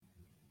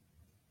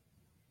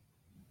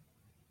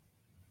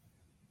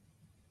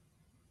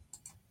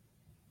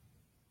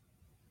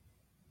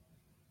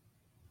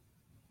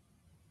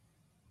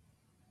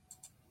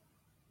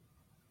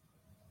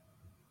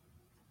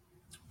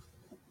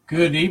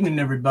Good evening,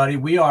 everybody.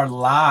 We are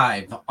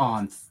live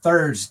on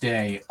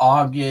Thursday,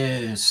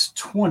 August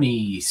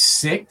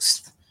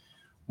 26th.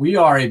 We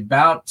are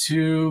about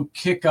to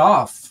kick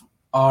off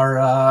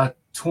our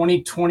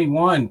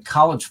 2021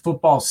 college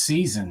football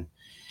season.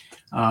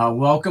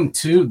 Welcome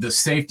to the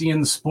Safety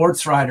and the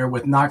Sports Writer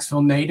with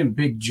Knoxville Nate and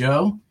Big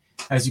Joe.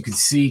 As you can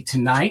see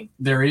tonight,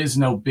 there is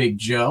no Big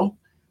Joe.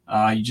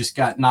 You just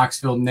got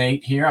Knoxville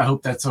Nate here. I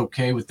hope that's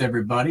okay with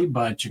everybody,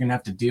 but you're going to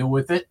have to deal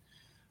with it.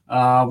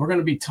 We're going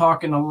to be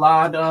talking a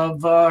lot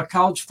of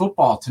college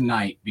football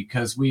tonight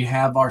because we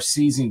have our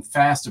season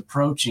fast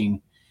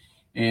approaching,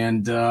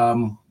 and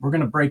we're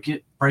going to break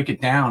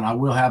it down. I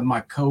will have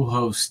my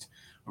co-host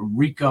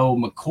Rico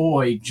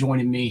McCoy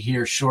joining me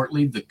here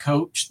shortly, the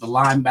coach, the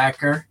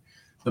linebacker,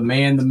 the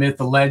man, the myth,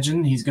 the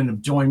legend. He's going to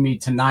join me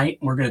tonight.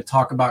 We're going to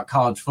talk about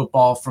college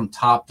football from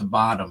top to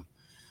bottom.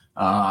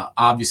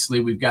 Obviously,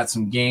 we've got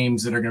some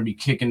games that are going to be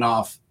kicking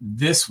off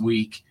this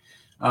week.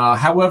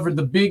 However,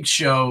 the big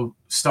show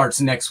starts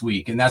next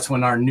week, and that's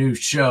when our new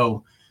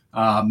show,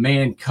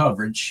 Man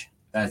Coverage,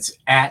 that's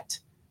at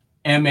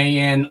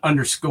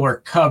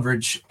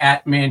MAN_coverage,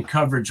 at Man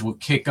Coverage, will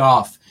kick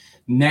off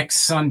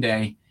next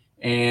Sunday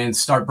and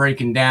start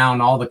breaking down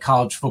all the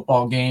college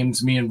football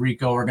games. Me and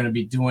Rico are going to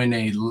be doing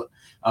a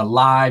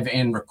live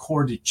and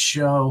recorded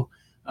show,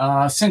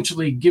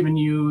 essentially giving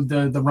you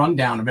the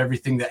rundown of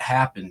everything that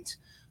happened.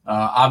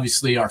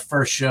 Obviously, our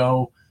first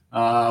show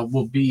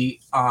will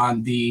be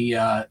on the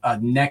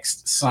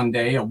next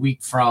Sunday, a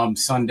week from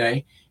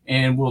Sunday,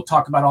 and we'll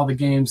talk about all the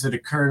games that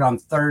occurred on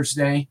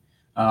Thursday,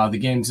 the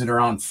games that are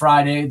on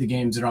Friday, the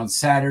games that are on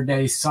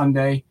Saturday,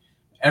 Sunday,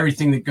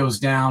 everything that goes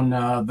down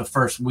the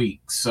first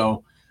week.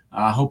 So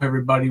I hope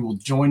everybody will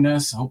join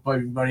us. I hope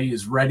everybody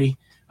is ready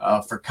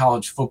for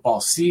college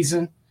football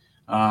season.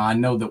 I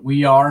know that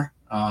we are.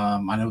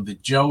 I know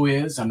that Joe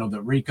is. I know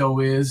that Rico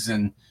is,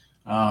 and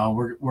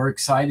we're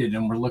excited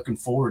and we're looking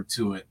forward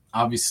to it.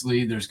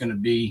 Obviously, there's going to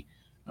be,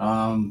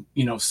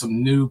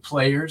 some new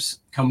players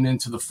coming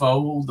into the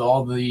fold,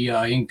 all the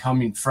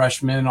incoming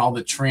freshmen, all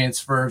the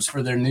transfers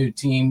for their new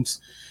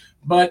teams.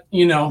 But,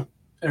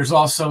 there's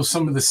also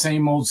some of the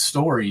same old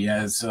story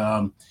as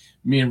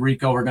me and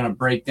Rico are going to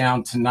break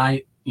down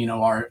tonight,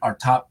 our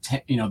top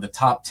 10, the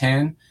top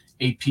 10,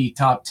 AP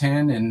top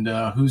 10, and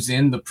who's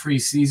in the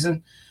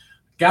preseason.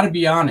 Got to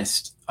be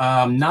honest,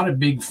 not a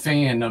big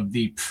fan of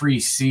the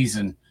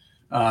preseason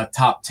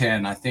top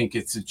 10. I think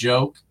it's a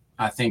joke.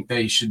 I think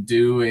they should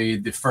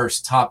do the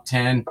first top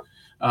 10,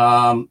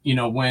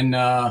 when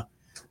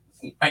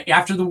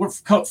after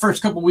the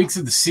first couple weeks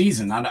of the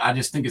season. I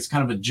just think it's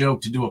kind of a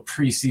joke to do a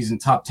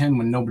preseason top 10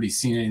 when nobody's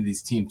seen any of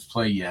these teams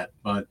play yet.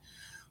 But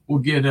we'll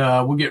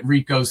get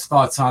Rico's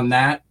thoughts on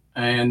that,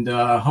 and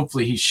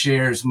hopefully he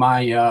shares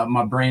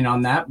my brain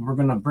on that. We're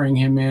going to bring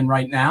him in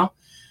right now.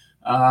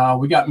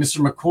 We got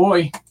Mr.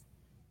 McCoy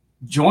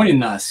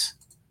joining us.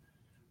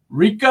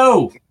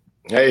 Rico.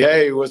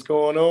 Hey, what's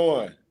going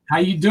on? How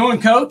you doing,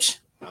 Coach?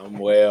 I'm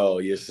well.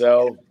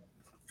 Yourself?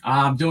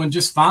 I'm doing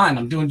just fine.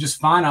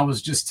 I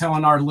was just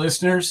telling our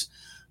listeners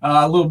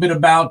a little bit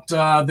about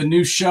the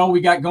new show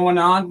we got going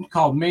on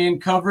called Man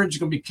Coverage.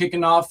 Going to be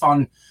kicking off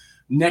on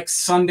next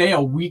Sunday,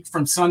 a week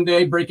from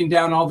Sunday, breaking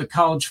down all the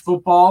college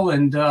football,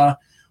 and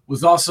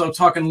was also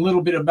talking a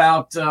little bit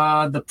about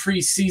the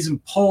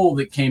preseason poll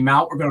that came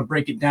out. We're going to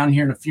break it down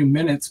here in a few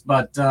minutes,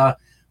 but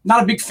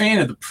not a big fan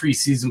of the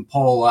preseason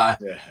poll. I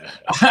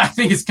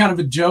think it's kind of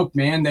a joke,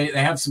 man. They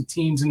have some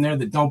teams in there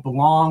that don't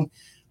belong.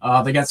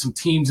 They got some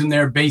teams in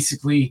there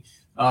basically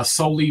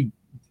solely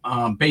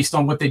based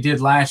on what they did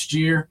last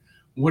year.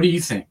 What do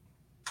you think?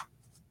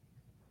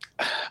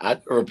 I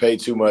never pay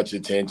too much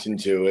attention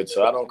to it,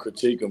 so I don't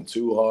critique them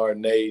too hard,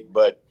 Nate.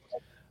 But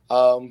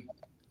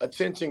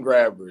attention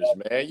grabbers,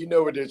 man. You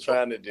know what they're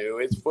trying to do.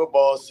 It's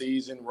football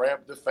season.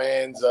 Ramp the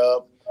fans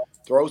up.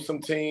 Throw some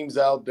teams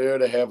out there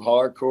that have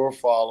hardcore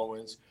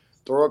followings.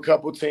 Throw a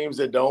couple teams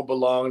that don't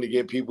belong to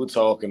get people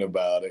talking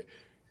about it.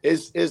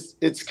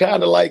 It's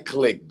kind of like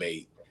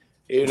clickbait,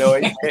 and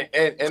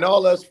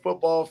all us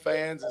football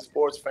fans and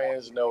sports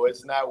fans know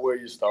it's not where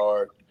you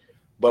start,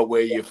 but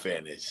where you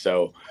finish.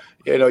 So,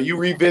 you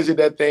revisit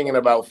that thing in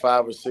about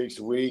 5 or 6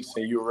 weeks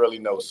and you really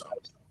know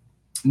something.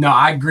 No,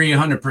 I agree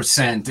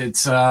 100%.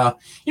 It's,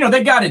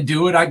 they got to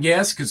do it, I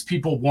guess, because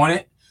people want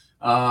it.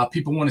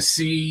 People want to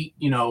see,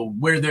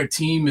 where their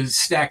team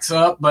stacks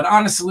up. But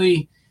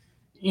honestly,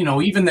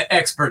 even the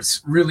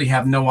experts really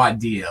have no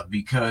idea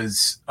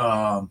because,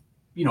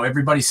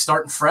 everybody's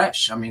starting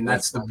fresh. I mean,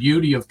 that's the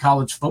beauty of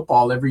college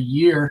football. Every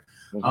year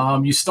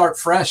you start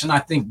fresh. And I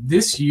think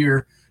this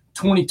year,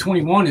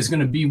 2021 is going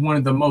to be one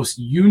of the most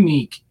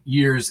unique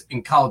years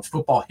in college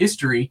football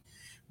history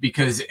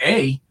because,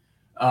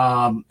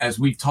 as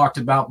we've talked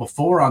about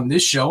before on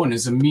this show, and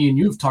as me and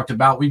you have talked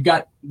about,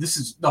 the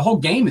whole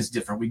game is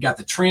different. We got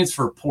the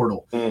transfer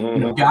portal.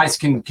 Guys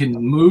can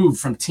move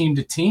from team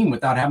to team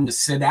without having to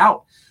sit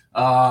out.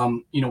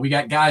 We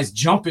got guys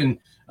jumping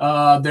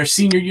their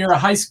senior year of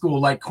high school,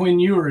 like Quinn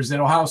Ewers at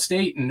Ohio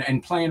State,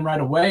 and playing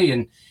right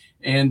away.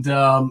 And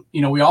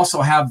we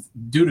also have,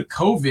 due to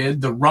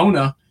COVID, the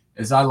Rona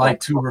as I like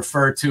to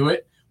refer to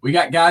it. We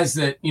got guys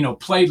that,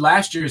 played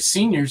last year as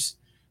seniors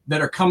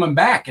that are coming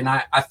back. And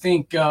I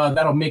think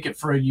that'll make it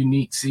for a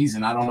unique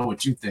season. I don't know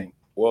what you think.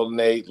 Well,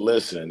 Nate,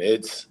 listen,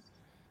 it's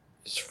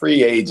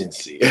free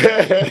agency.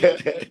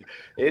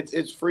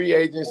 It's free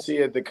agency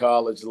at the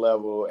college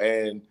level,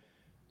 and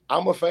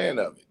I'm a fan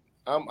of it.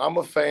 I'm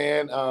a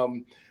fan.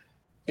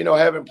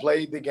 Having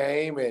played the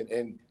game,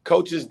 and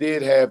coaches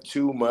did have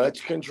too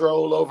much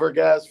control over a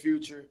guy's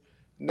future.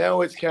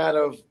 Now it's kind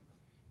of,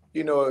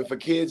 if a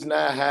kid's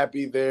not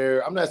happy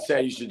there, I'm not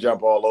saying you should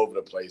jump all over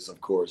the place, of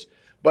course,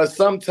 but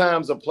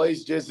sometimes a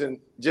place just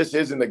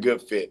isn't a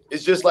good fit.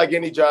 It's just like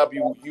any job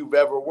you've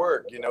ever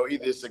worked. Either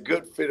it's a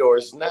good fit or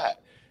it's not.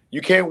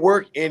 You can't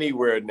work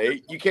anywhere,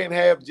 Nate. You can't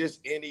have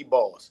just any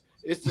boss.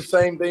 It's the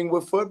same thing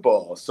with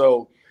football.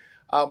 So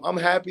I'm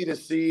happy to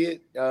see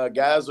it.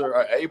 Guys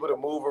are able to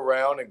move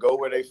around and go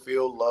where they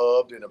feel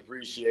loved and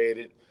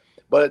appreciated.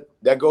 But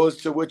that goes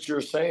to what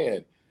you're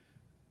saying.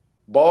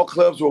 Ball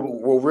clubs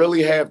will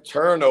really have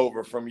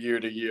turnover from year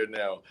to year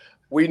now.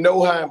 We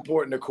know how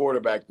important the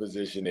quarterback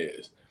position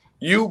is.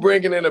 You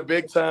bringing in a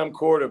big-time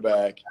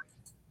quarterback,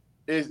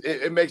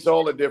 it makes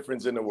all the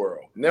difference in the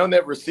world. Now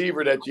that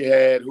receiver that you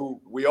had,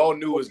 who we all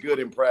knew was good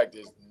in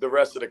practice, the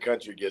rest of the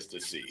country gets to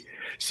see.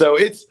 So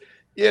it's,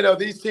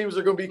 these teams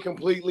are going to be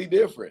completely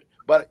different.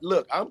 But,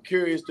 look, I'm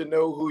curious to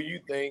know who you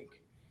think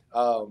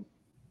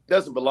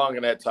doesn't belong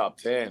in that top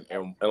 10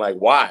 and like,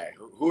 why?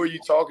 Who are you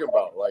talking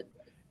about? Like,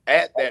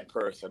 at that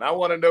person. I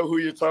want to know who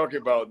you're talking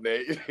about,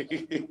 Nate.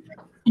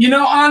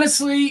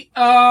 Honestly,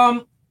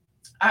 I've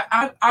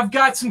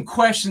got some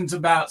questions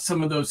about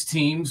some of those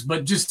teams,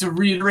 but just to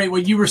reiterate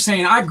what you were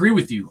saying, I agree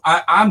with you.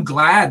 I'm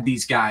glad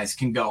these guys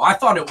can go. I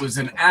thought it was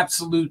an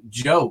absolute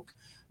joke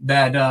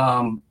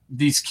that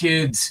these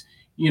kids,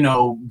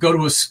 go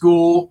to a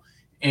school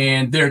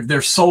and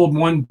they're sold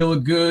one bill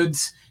of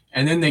goods,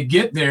 and then they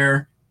get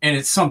there and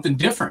it's something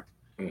different.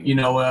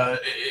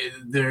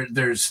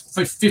 There's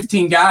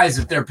 15 guys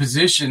at their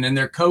position, and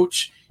their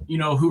coach,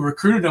 who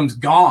recruited them's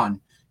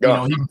gone.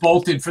 He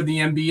bolted for the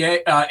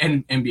NBA,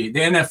 the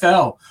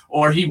NFL,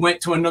 or he went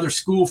to another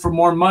school for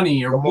more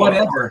money or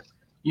whatever.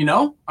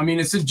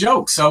 It's a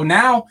joke. So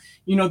now,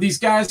 these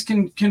guys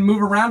can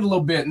move around a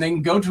little bit, and they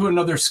can go to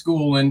another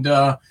school. And,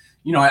 I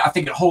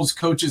think it holds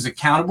coaches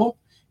accountable,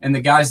 and the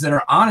guys that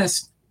are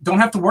honest don't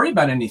have to worry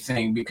about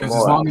anything, because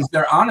as long as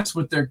they're honest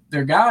with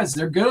their guys,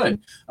 they're good.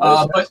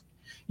 But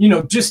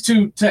just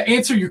to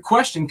answer your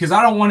question, because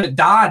I don't want to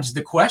dodge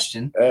the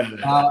question.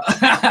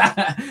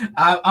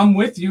 I'm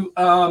with you.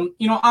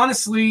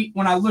 Honestly,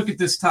 when I look at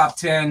this top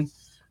 10,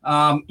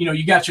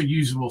 you got your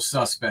usual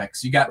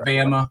suspects. You got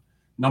Bama,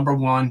 number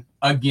one,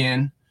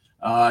 again.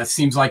 It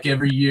seems like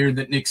every year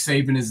that Nick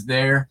Saban is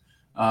there,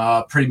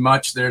 pretty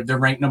much they're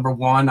ranked number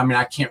one.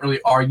 I can't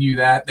really argue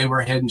that. They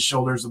were head and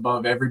shoulders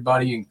above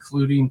everybody,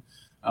 including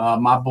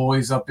my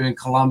boys up in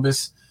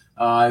Columbus.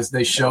 As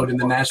they showed in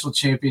the national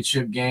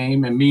championship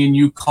game, and me and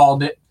you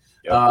called it.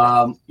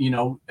 Yep.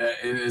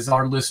 As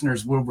our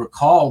listeners will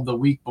recall, the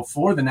week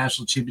before the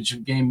national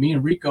championship game, me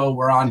and Rico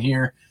were on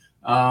here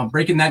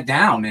breaking that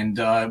down,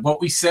 and what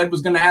we said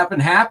was going to happen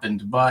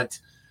happened. But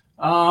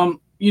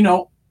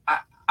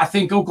I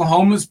think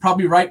Oklahoma's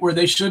probably right where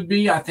they should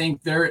be. I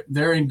think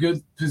they're in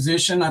good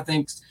position. I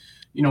think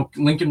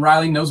Lincoln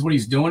Riley knows what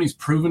he's doing. He's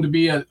proven to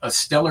be a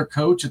stellar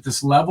coach at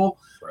this level.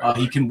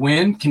 He can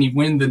win. Can he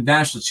win the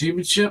national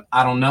championship?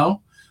 I don't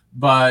know,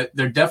 but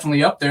they're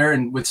definitely up there.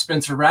 And with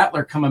Spencer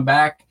Rattler coming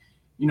back,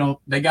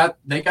 they got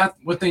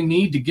what they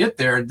need to get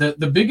there.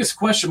 The biggest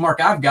question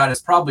mark I've got is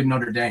probably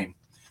Notre Dame,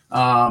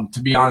 to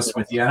be honest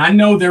with you. And I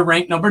know they're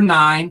ranked number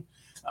 9,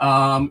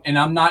 and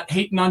I'm not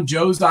hating on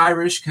Joe's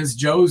Irish because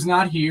Joe's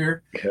not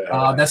here.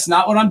 That's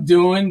not what I'm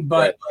doing.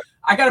 But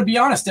I got to be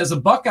honest, as a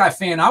Buckeye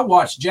fan, I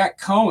watched Jack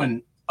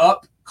Cohen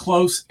up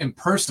close and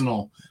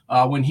personal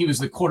when he was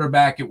the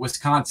quarterback at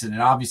Wisconsin.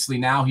 And obviously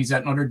now he's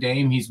at Notre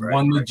Dame. He's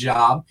won the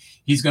job.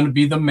 He's going to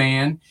be the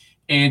man.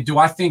 And do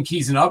I think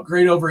he's an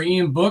upgrade over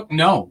Ian Book?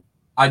 No,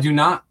 I do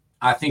not.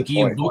 I think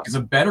Ian Book is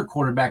a better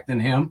quarterback than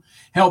him.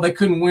 Hell, they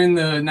couldn't win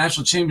the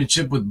national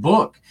championship with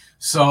Book.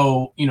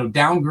 So,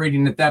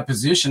 downgrading at that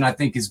position, I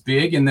think, is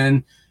big. And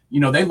then,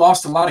 they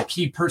lost a lot of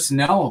key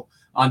personnel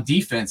on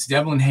defense.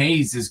 Devlin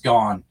Hayes is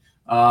gone.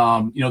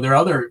 Their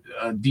other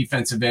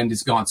defensive end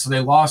is gone. So they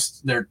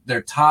lost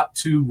their top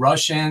 2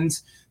 rush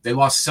ends. They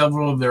lost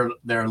several of their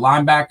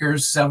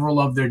linebackers, several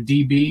of their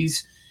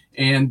DBs.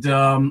 And,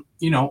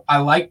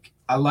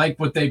 I like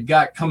what they've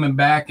got coming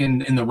back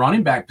in the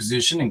running back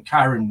position, and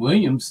Kyron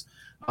Williams.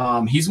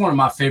 He's one of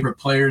my favorite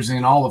players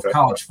in all of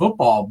college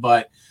football.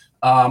 But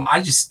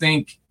I just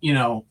think,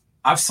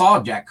 I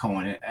saw Jack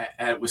Cohen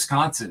at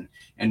Wisconsin.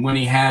 And when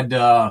he had,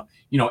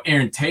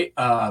 Aaron Tate,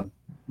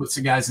 what's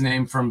the guy's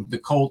name from the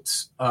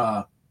Colts?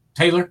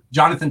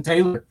 Jonathan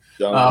Taylor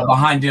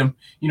behind him,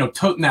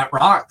 toting that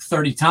rock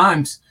 30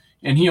 times,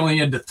 and he only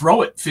had to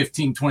throw it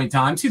 15, 20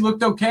 times. He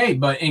looked okay,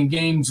 but in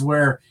games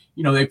where,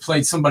 they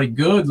played somebody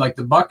good like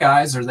the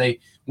Buckeyes, or they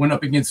went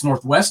up against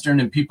Northwestern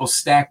and people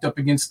stacked up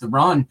against the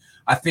run,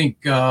 I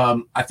think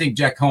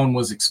Jack Coan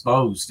was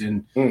exposed,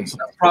 and so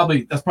that's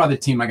probably the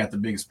team I got the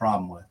biggest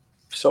problem with.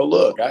 So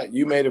look,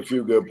 you made a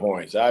few good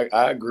points. I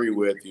agree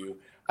with you.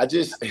 I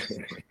just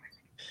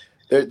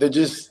they're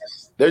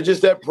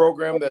just that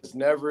program that's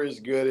never as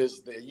good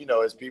as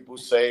as people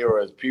say or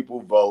as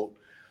people vote.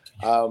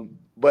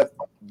 But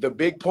the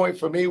big point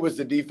for me was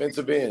the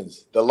defensive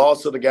ends, the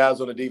loss of the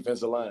guys on the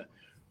defensive line.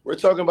 We're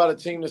talking about a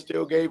team that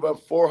still gave up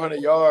 400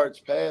 yards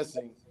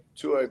passing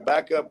to a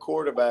backup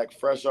quarterback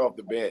fresh off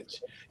the bench,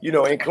 in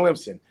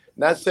Clemson.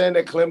 Not saying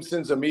that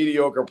Clemson's a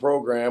mediocre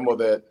program or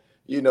that,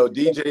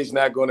 DJ's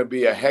not going to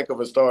be a heck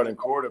of a starting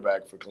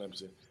quarterback for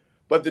Clemson.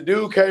 But the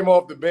dude came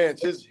off the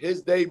bench.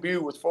 His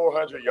debut was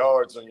 400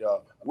 yards on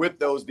y'all with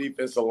those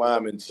defensive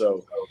linemen.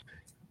 So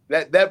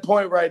that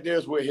point right there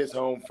is where hits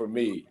home for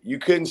me. You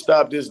couldn't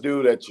stop this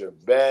dude at your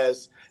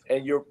best,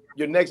 and your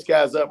next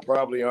guys up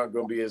probably aren't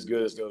going to be as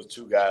good as those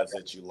two guys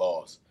that you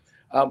lost.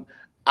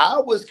 I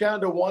was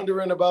kind of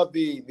wondering about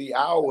the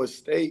Iowa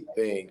State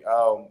thing.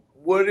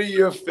 What are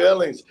your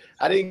feelings?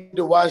 I didn't get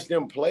to watch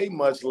them play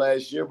much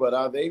last year, but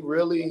are they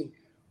really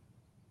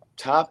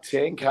top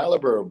 10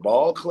 caliber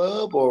ball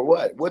club or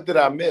what? What did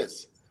I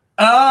miss?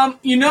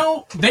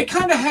 They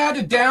kind of had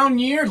a down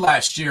year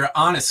last year,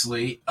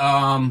 honestly.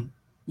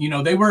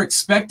 They were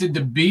expected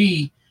to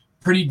be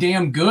pretty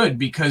damn good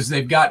because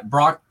they've got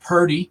Brock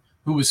Purdy,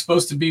 who was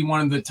supposed to be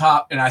one of the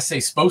top, and I say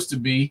supposed to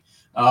be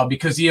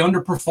because he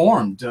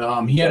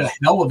underperformed. He had a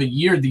hell of a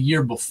year the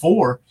year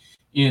before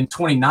in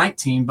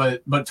 2019,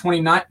 but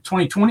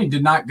 2020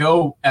 did not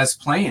go as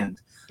planned.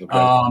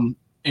 Okay.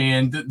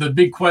 And the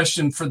big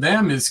question for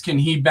them is, can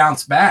he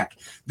bounce back?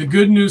 The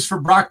good news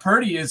for Brock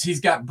Purdy is he's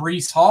got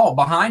Breece Hall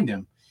behind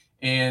him.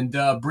 And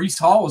Breece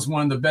Hall is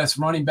one of the best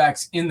running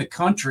backs in the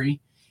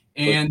country.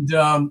 And,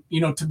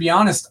 to be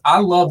honest, I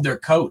love their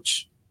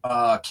coach,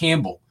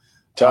 Campbell.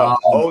 Tough,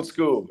 old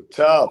school,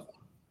 tough.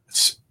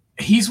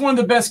 He's one of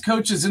the best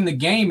coaches in the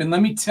game. And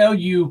let me tell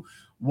you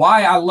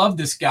why I love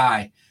this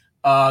guy.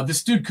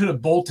 This dude could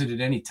have bolted at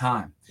any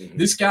time. Mm-hmm.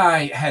 This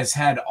guy has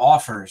had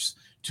offers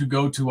to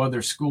go to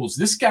other schools.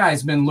 This guy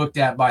has been looked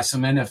at by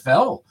some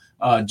NFL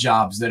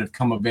jobs that have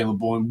come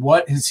available. And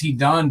what has he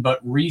done but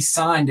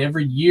re-signed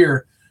every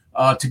year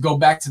to go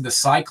back to the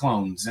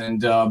Cyclones?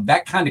 And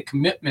that kind of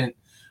commitment,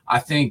 I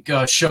think,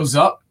 shows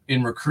up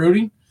in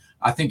recruiting.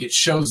 I think it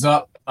shows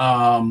up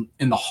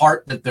in the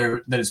heart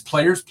that his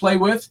players play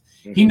with.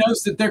 Mm-hmm. He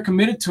knows that they're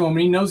committed to him,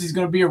 and he knows he's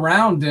going to be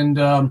around.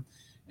 And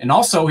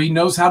also he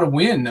knows how to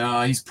win.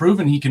 He's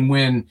proven he can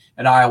win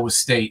at Iowa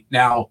State.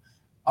 Now,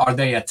 are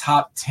they a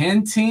top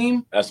 10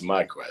 team? That's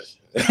my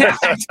question.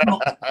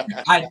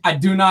 I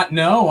do not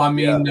know. I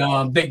mean,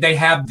 they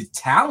have the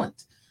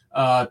talent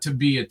to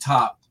be a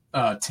top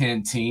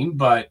 10 team.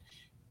 But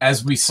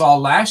as we saw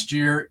last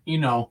year,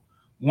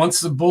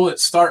 once the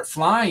bullets start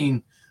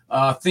flying,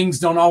 things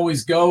don't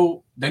always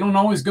go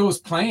as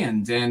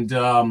planned. And,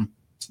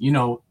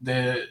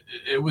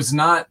 it was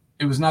not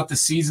the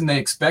season they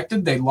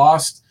expected. They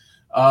lost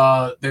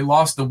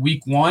the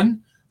week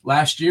 1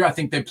 last year. I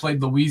think they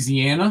played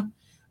Louisiana.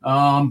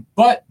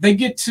 But they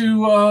get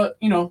to,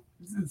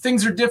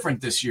 things are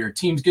different this year.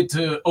 Teams get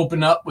to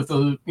open up with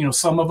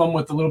some of them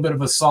with a little bit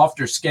of a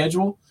softer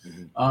schedule.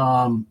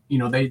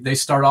 Mm-hmm. They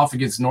start off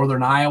against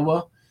Northern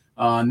Iowa,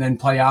 and then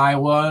play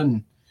Iowa,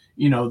 and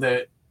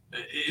that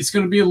it's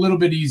going to be a little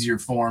bit easier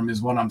for them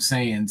is what I'm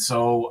saying.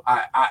 So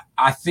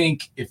I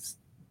think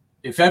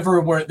if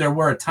ever there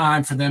were a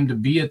time for them to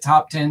be a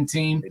top 10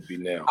 team, it'd be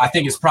now. I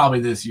think it's probably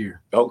this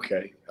year.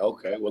 Okay.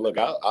 Well, look,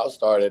 I'll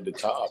start at the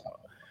top.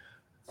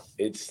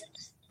 It's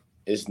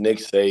Nick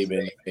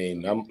Saban. I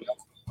mean, I'm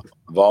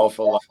involved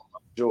for life,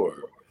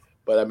 sure.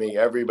 But, I mean,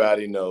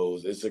 everybody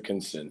knows it's a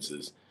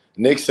consensus.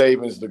 Nick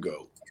Saban's the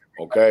GOAT,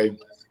 okay?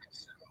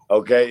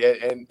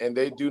 Okay, and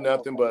they do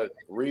nothing but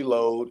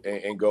reload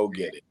and go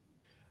get it.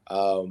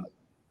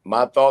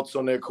 My thoughts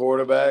on their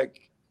quarterback,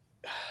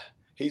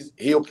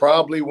 he'll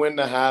probably win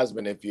the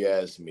Heisman if you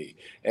ask me.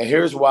 And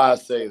here's why I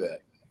say that.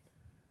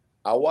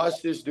 I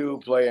watched this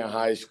dude play in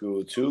high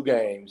school 2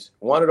 games.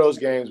 One of those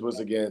games was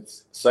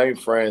against St.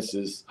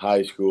 Francis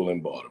High School in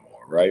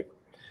Baltimore, right?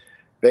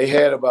 They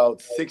had about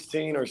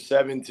 16 or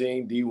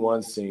 17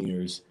 D1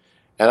 seniors.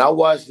 And I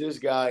watched this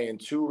guy and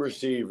 2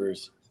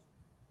 receivers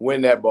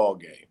win that ball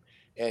game.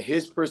 And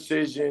his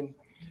precision,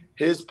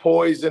 his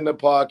poise in the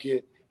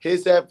pocket,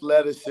 his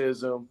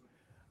athleticism.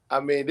 I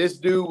mean, this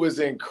dude was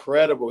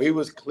incredible. He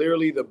was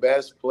clearly the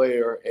best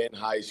player in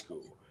high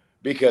school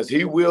because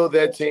he willed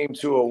that team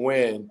to a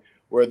win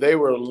where they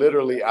were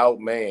literally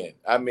outmanned.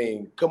 I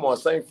mean, come on,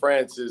 St.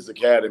 Francis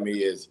Academy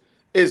is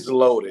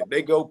loaded.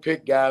 They go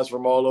pick guys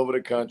from all over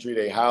the country.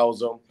 They house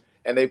them,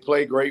 and they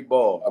play great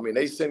ball. I mean,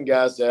 they send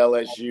guys to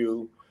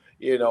LSU,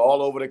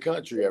 all over the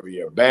country every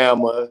year,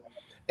 Bama.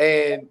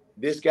 And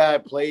this guy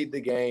played the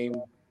game.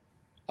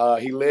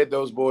 He led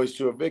those boys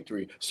to a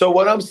victory. So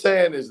what I'm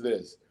saying is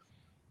this.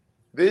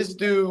 This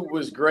dude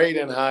was great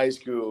in high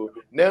school.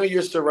 Now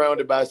you're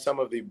surrounded by some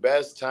of the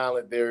best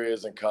talent there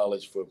is in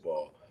college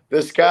football.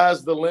 The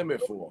sky's the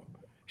limit for him.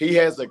 He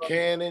has a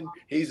cannon.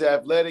 He's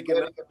athletic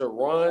enough to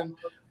run.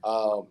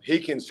 He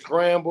can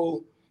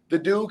scramble. The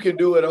dude can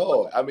do it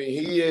all. I mean,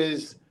 he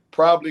is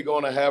probably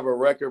going to have a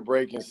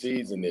record-breaking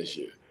season this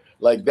year.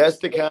 Like, that's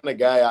the kind of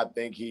guy I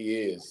think he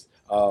is.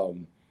 So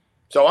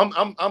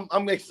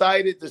I'm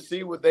excited to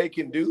see what they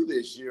can do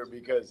this year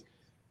because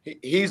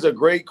he's a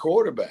great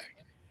quarterback.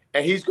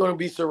 And he's going to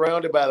be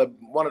surrounded by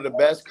one of the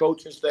best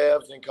coaching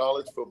staffs in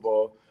college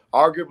football,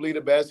 arguably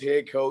the best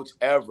head coach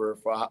ever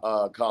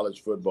for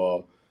college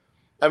football.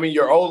 I mean,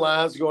 your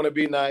O-line is going to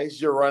be nice,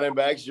 your running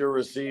backs, your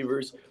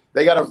receivers.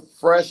 They got a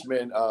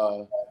freshman,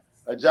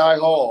 Ajay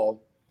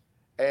Hall,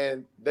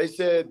 and they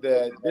said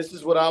that this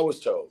is what I was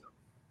told.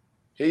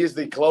 He is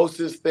the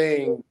closest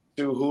thing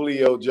to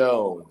Julio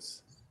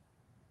Jones,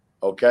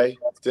 okay,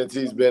 since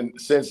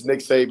Nick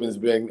Saban's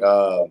been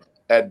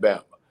at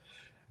Bama.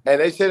 And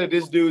they said that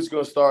this dude's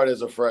going to start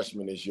as a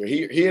freshman this year.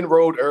 He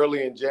enrolled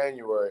early in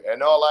January,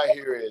 and all I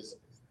hear is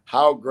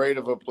how great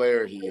of a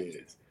player he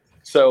is.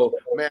 So,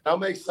 man,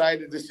 I'm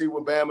excited to see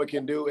what Bama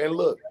can do. And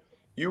look,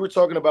 you were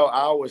talking about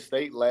Iowa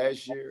State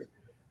last year.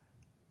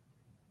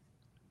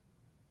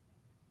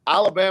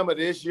 Alabama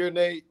this year,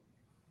 Nate,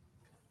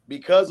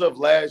 because of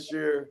last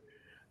year,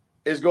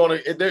 they're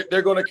going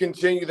to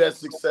continue that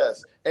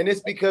success. And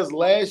it's because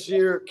last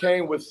year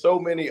came with so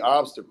many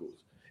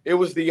obstacles. It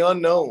was the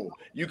unknown.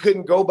 You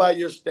couldn't go by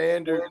your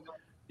standard,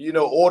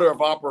 order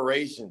of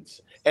operations.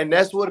 And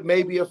that's what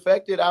maybe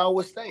affected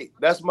Iowa State.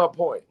 That's my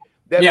point.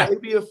 That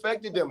maybe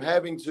affected them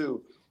having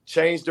to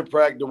change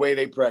the way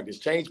they practice,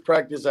 change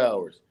practice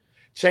hours,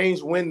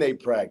 change when they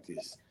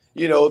practice,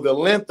 the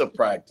length of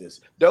practice.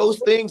 Those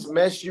things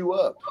mess you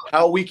up,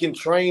 how we can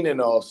train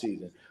in off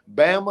season.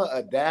 Bama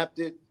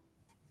adapted,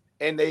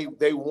 and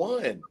they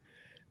won.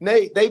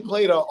 They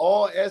played an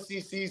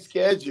all-SEC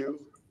schedule.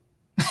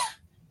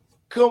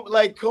 Come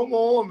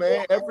on,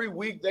 man. Every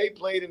week they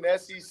played an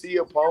SEC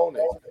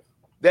opponent.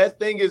 That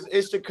thing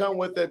it should come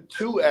with a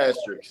 2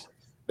 asterisks.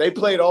 They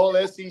played all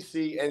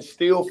SEC and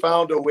still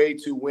found a way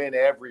to win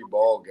every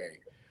ball game.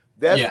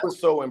 That's what's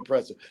so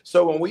impressive.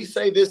 So when we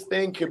say this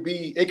thing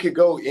it could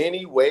go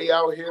any way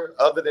out here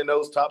other than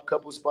those top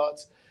couple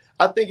spots,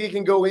 I think it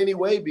can go any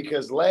way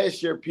because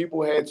last year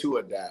people had to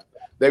adapt.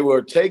 They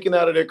were taken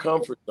out of their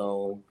comfort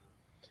zone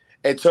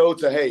and told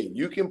to, hey,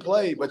 you can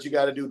play, but you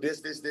got to do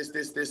this,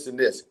 and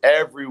this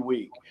every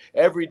week.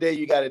 Every day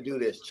you got to do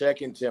this,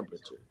 checking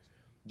temperature,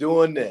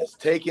 doing this,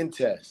 taking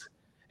tests.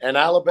 And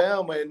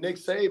Alabama and Nick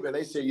Saban,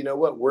 they say, you know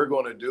what, we're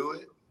going to do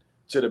it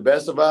to the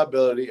best of our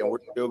ability, and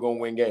we're still going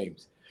to win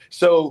games.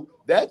 So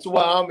that's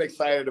why I'm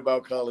excited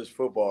about college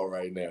football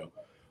right now.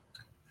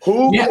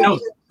 Who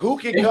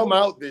can come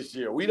out this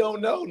year? We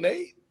don't know,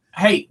 Nate.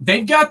 Hey,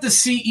 they've got the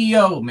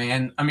CEO,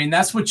 man. I mean,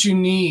 that's what you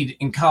need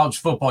in college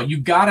football. You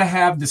got to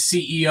have the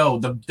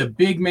CEO, the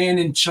big man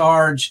in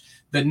charge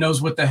that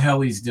knows what the hell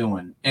he's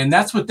doing. And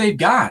that's what they've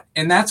got.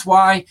 And that's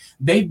why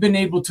they've been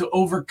able to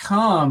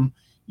overcome,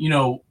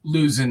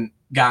 losing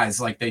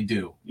guys like they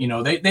do.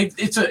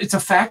 It's a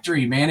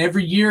factory, man.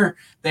 Every year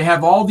they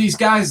have all these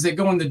guys that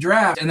go in the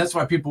draft. And that's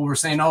why people were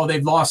saying, oh,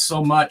 they've lost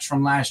so much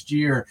from last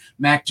year.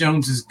 Mac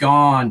Jones is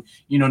gone.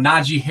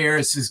 Najee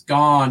Harris is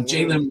gone.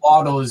 Jalen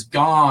Waddle is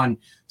gone.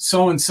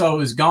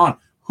 So-and-so is gone.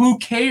 Who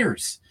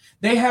cares?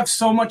 They have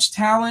so much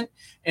talent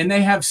and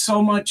they have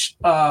so much,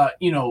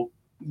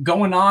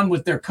 going on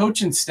with their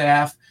coaching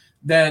staff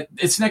that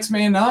it's next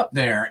man up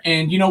there.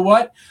 And you know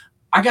what?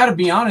 I got to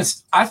be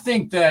honest. I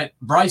think that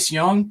Bryce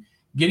Young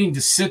getting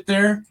to sit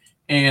there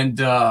and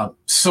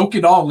soak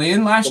it all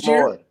in last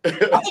year, I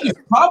think it's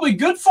probably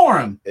good for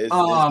him.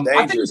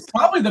 I think it's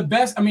probably the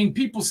best. I mean,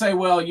 people say,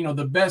 well,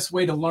 the best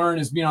way to learn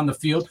is being on the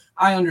field.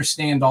 I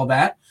understand all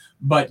that.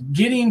 But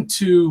getting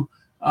to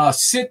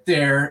sit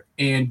there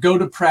and go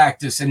to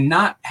practice and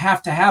not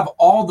have to have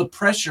all the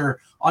pressure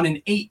on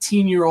an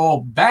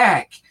 18-year-old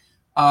back,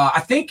 I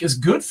think is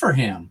good for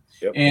him.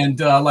 Yep. And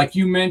like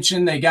you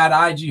mentioned, they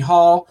got IG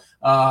Hall,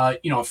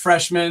 a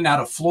freshman out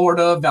of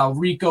Florida,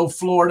 Valrico,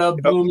 Florida,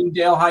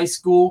 Bloomingdale High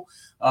School.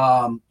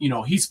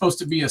 He's supposed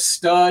to be a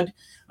stud.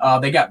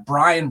 They got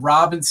Brian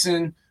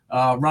Robinson,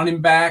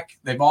 running back.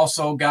 They've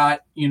also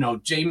got,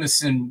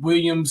 Jamison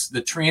Williams,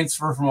 the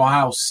transfer from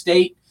Ohio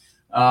State.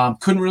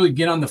 Couldn't really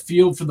get on the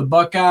field for the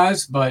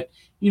Buckeyes, but,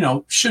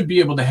 should be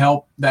able to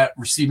help that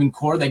receiving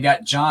core. They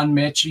got John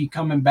Mechie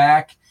coming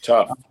back.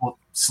 Tough.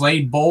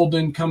 Slade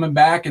Bolden coming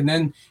back. And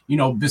then,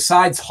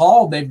 besides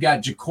Hall, they've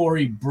got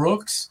Ja'Cory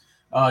Brooks,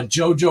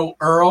 JoJo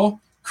Earl,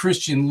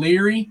 Christian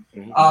Leary.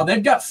 Mm-hmm.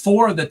 They've got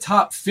 4 of the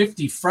top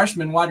 50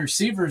 freshman wide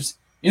receivers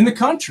in the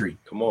country.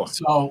 Come on.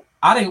 So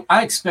I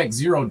expect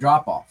 0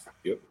 drop-off.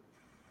 Yep.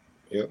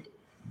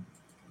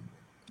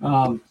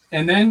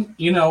 And then,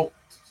 you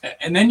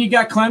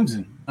got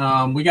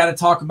Clemson. We got to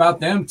talk about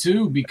them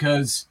too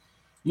because,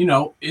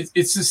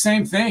 it's the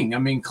same thing. I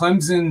mean,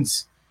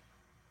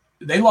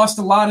 they lost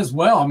a lot as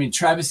well. I mean,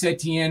 Travis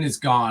Etienne is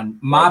gone.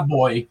 My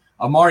boy,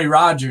 Amari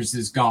Rodgers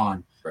is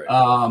gone.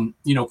 Right.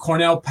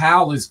 Cornell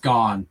Powell is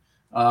gone.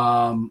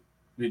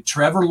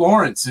 Trevor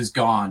Lawrence is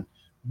gone.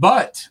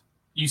 But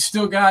you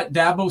still got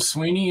Dabo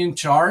Swinney in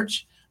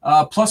charge.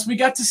 Plus, we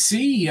got to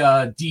see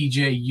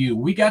DJU.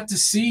 We got to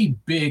see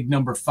big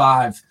number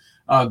 5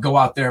 go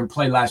out there and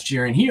play last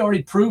year, and he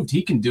already proved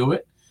he can do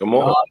it. Come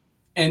on.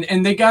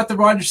 And they got the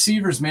wide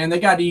receivers, man. They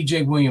got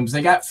EJ Williams.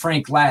 They got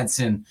Frank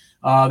Ladson.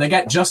 They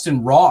got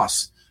Justin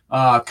Ross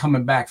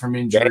coming back from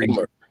injury.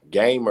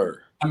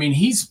 Gamer. I mean,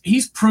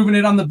 he's proven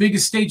it on the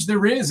biggest stage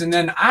there is. And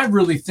then I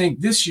really think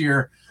this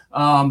year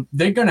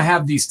they're going to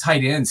have these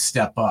tight ends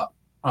step up.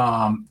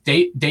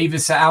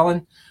 Davis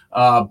Allen,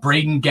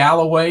 Braden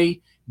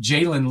Galloway,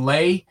 Jalen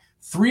Lay,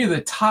 3 of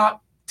the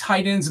top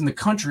tight ends in the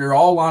country are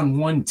all on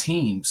one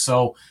team.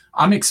 So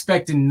I'm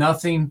expecting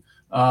nothing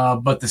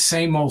but the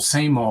same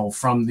old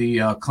from the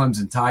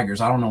Clemson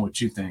Tigers. I don't know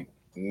what you think.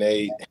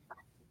 Nate,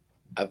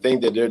 I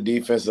think that their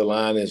defensive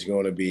line is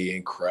going to be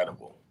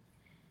incredible.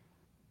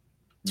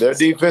 Their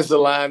defensive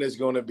line is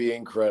going to be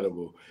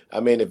incredible. I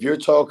mean, if you're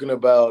talking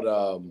about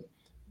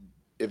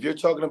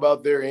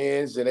their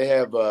ends, and they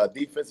have a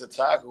defensive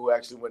tackle who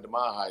actually went to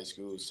my high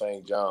school,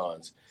 St.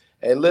 John's.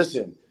 And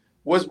listen,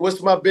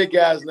 what's my big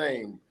guy's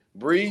name?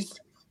 Brees?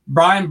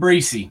 Brian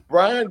Breesy.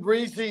 Brian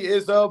Breesy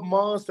is a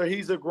monster.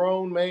 He's a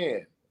grown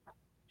man.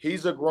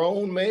 He's a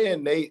grown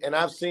man, Nate. And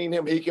I've seen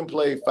him. He can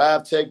play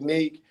 5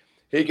 technique.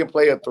 He can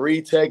play a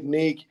 3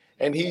 technique.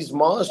 And he's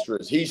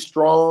monstrous. He's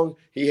strong.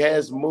 He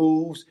has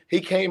moves. He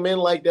came in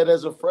like that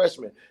as a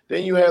freshman.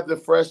 Then you have the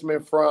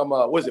freshman from,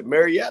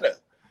 Marietta,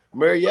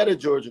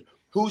 Georgia,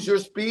 who's your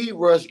speed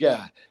rush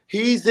guy.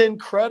 He's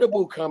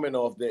incredible coming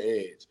off the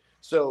edge.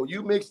 So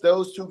you mix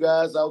those 2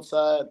 guys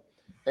outside,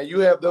 and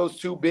you have those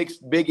 2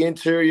 big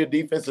interior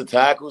defensive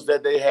tackles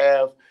that they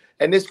have,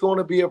 and it's going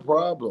to be a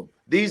problem.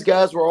 These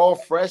guys were all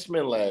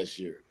freshmen last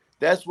year.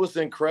 That's what's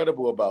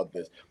incredible about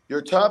this.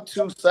 Your top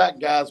 2 sack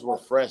guys were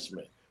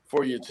freshmen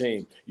for your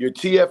team. Your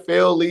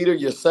TFL leader,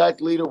 your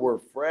sack leader were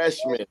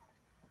freshmen.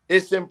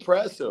 It's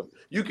impressive.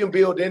 You can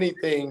build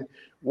anything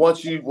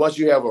once you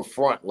have a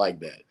front like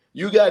that.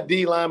 You got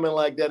D linemen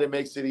like that, it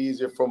makes it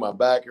easier for my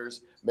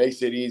backers,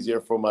 makes it easier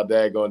for my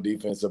daggone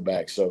defensive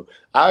back. So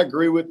I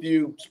agree with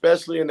you,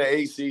 especially in the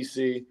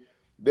ACC.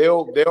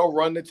 They'll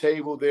run the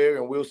table there,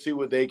 and we'll see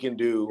what they can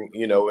do,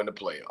 in the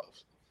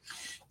playoffs.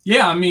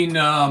 Yeah, I mean,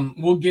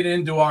 we'll get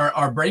into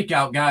our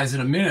breakout guys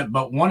in a minute,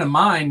 but one of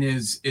mine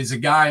is a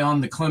guy on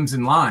the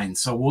Clemson line.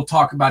 So we'll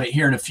talk about it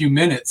here in a few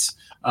minutes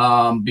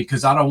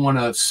because I don't want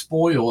to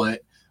spoil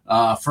it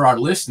for our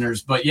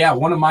listeners. But, yeah,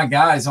 one of my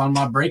guys on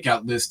my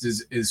breakout list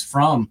is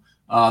from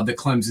the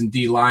Clemson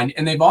D-line.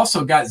 And they've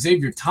also got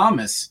Xavier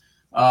Thomas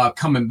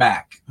coming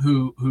back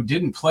who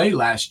didn't play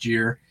last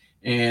year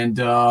and,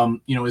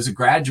 is a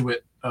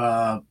graduate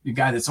a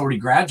guy that's already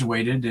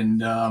graduated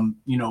and,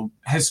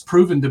 has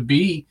proven to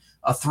be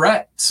a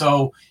threat.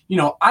 So,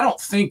 I don't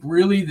think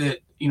really that,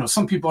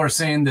 some people are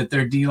saying that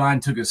their D-line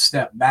took a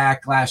step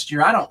back last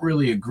year. I don't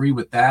really agree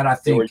with that. I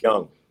think they were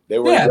young. They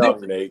were young,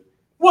 Nate.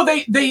 Well,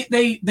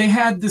 they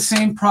had the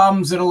same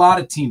problems that a lot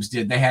of teams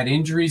did. They had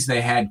injuries,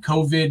 they had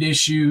COVID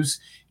issues,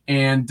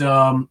 and,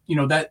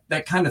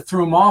 that kind of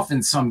threw them off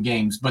in some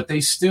games, but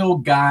they still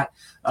got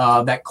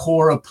that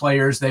core of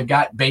players. They've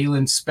got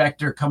Balin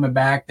Spector coming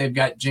back. They've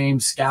got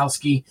James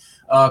Skalski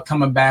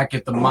coming back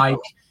at the mic.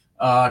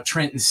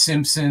 Trenton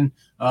Simpson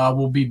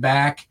will be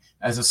back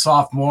as a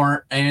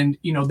sophomore. And,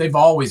 they've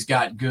always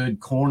got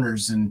good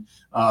corners and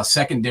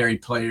secondary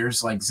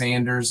players like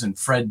Xanders and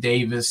Fred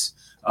Davis,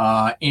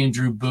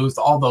 Andrew Booth,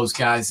 all those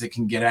guys that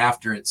can get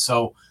after it.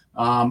 So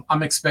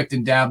I'm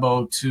expecting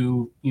Dabo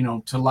to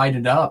light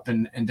it up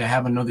and to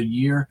have another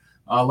year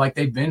like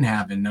they've been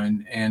having.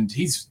 And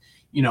he's,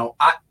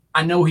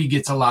 I know he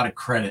gets a lot of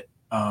credit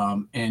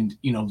and,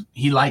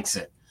 he likes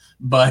it,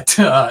 but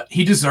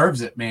he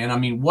deserves it, man. I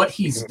mean, what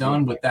he's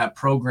done with that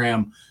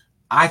program,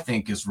 I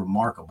think is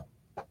remarkable.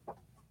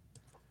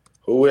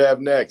 Who we have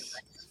next?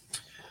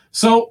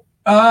 So,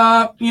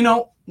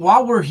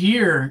 while we're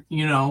here,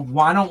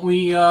 why don't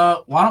we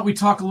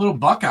talk a little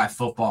Buckeye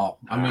football?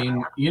 I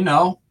mean, you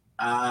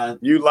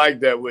like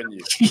that, wouldn't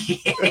you?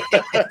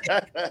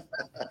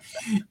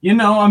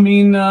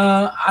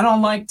 I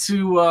don't like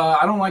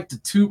to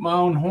toot my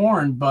own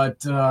horn,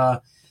 but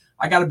I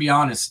got to be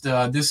honest.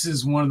 This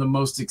is one of the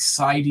most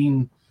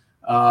exciting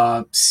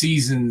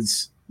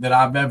seasons that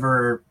I've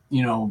ever,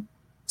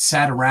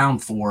 sat around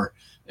for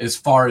as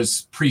far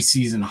as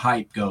preseason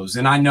hype goes.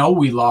 And I know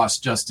we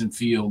lost Justin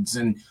Fields,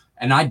 and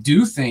I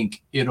do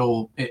think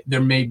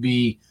there may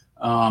be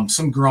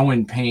some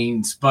growing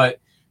pains, but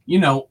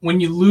when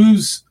you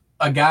lose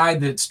a guy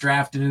that's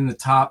drafted in the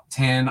top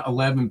 10,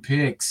 11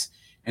 picks,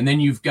 and then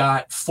you've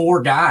got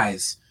 4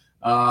 guys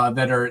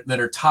that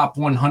are top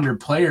 100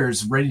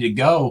 players ready to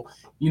go,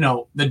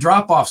 the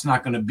drop-off's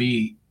not going to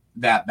be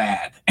that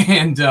bad.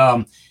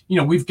 And,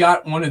 we've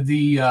got one of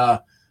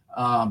the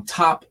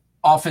top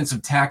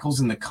offensive tackles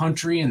in the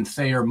country in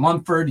Thayer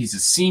Munford. He's a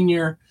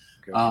senior.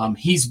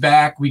 He's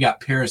back. We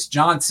got Paris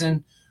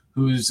Johnson,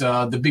 who's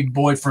the big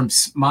boy from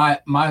my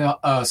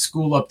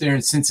school up there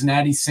in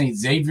Cincinnati, St.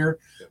 Xavier.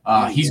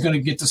 He's going to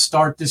get to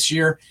start this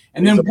year.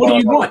 And then what do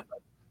you want?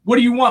 What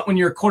do you want when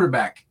you're a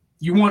quarterback?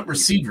 You want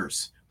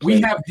receivers.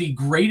 We have the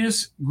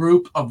greatest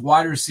group of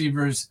wide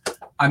receivers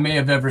I may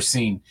have ever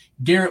seen.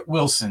 Garrett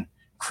Wilson,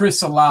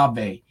 Chris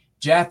Olave,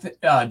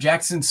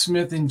 Jackson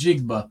Smith and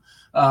Jigba,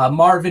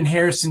 Marvin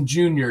Harrison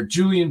Jr.,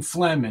 Julian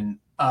Fleming.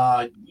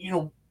 I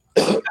don't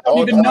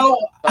even know.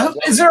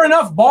 Is there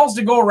enough balls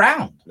to go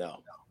around?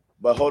 No.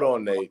 But hold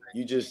on, Nate.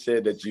 You just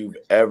said that you've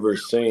ever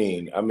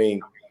seen. I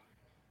mean,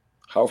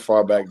 how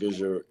far back does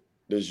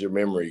your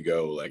memory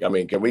go? Like, I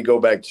mean, can we go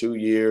back 2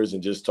 years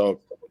and just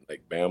talk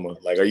like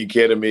Bama? Like, are you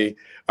kidding me?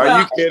 Are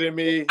you kidding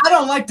me? I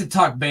don't like to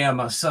talk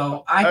Bama,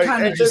 so I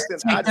kind of just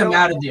take them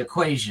out of the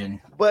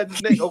equation. But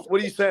Nate,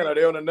 what are you saying? Are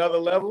they on another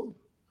level?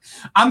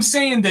 I'm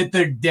saying that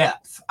their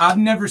depth. I've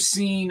never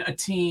seen a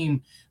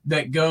team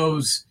that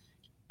goes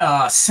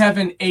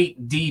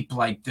 7-8 deep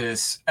like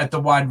this at the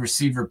wide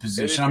receiver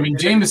position. I mean,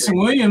 Jameson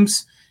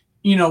Williams,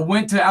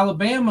 went to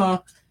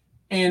Alabama,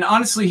 and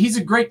honestly, he's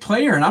a great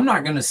player. And I'm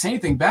not going to say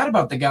anything bad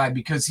about the guy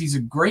because he's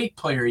a great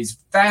player. He's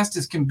fast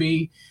as can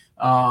be.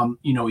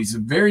 He's a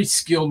very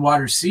skilled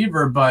wide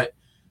receiver. But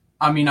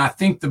I mean, I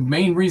think the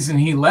main reason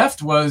he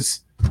left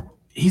was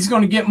he's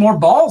going to get more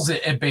balls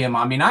at Bama.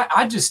 I mean,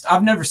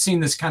 I've never seen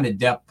this kind of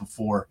depth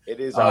before. It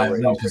is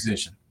in one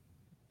position.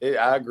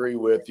 I agree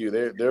with you.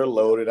 They're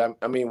loaded.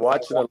 I mean,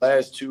 watching the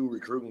last 2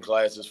 recruiting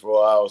classes for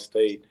Ohio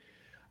State.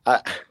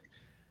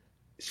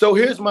 So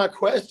here's my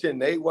question,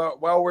 Nate.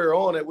 While we're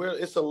on it,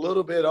 it's a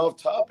little bit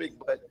off topic,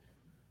 but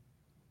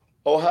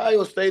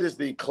Ohio State is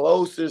the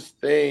closest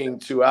thing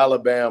to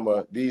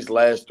Alabama these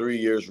last 3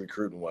 years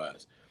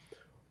recruiting-wise.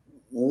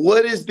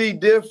 What is the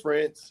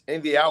difference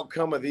in the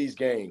outcome of these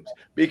games?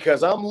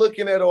 Because I'm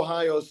looking at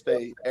Ohio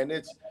State, and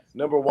it's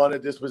number 1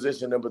 at this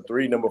position, number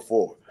 3, number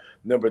 4.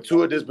 Number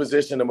 2 at this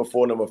position, number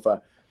 4, number 5.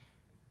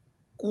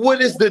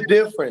 What is the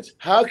difference?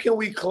 How can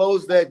we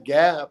close that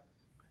gap,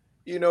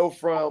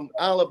 from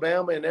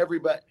Alabama and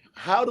everybody?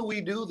 How do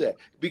we do that?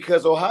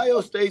 Because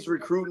Ohio State's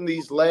recruiting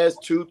these last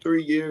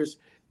 2-3 years,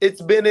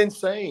 it's been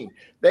insane.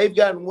 They've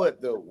gotten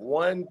the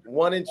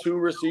 1 and 2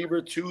 receiver,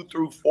 2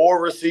 through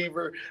 4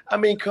 receiver. I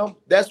mean,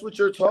 that's what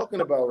you're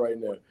talking about right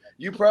now.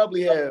 You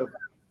probably have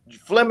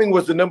Fleming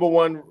was the number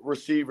 1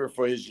 receiver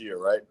for his year,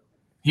 right?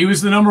 He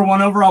was the number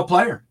 1 overall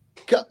player.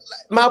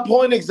 My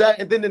point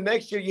exactly. And then the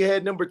next year you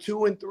had number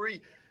 2 and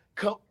 3.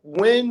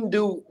 When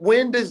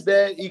does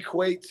that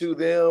equate to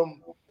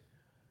them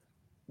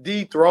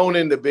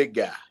dethroning the big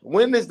guy?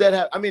 When does that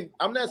happen? I mean,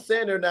 I'm not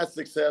saying they're not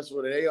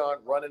successful. They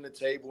aren't running the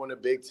table in the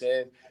Big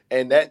Ten,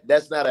 and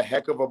that's not a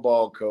heck of a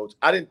ball coach.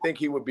 I didn't think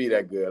he would be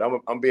that good.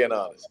 I'm being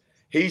honest.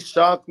 He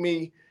shocked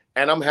me,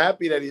 and I'm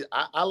happy that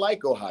I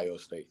like Ohio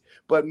State.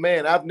 But,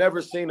 man, I've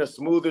never seen a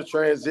smoother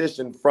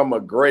transition from a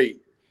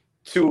great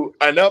to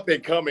an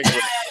up-and-coming.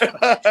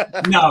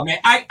 No, man.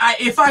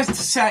 If I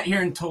sat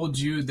here and told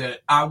you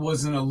that I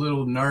wasn't a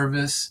little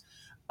nervous,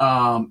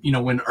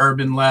 when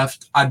Urban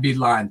left, I'd be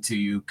lying to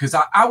you because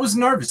I was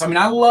nervous. I mean,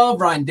 I love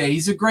Ryan Day.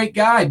 He's a great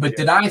guy. But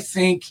did I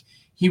think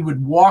he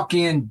would walk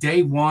in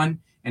day one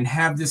and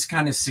have this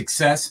kind of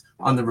success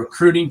on the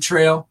recruiting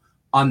trail,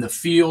 on the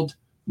field?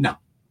 No,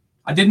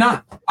 I did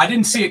not. I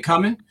didn't see it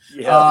coming.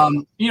 Yeah.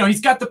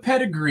 He's got the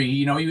pedigree.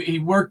 He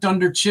worked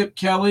under Chip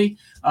Kelly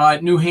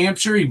at New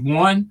Hampshire. He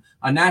won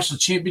a national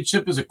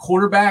championship as a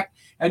quarterback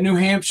at New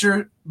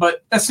Hampshire,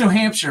 but that's New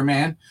Hampshire,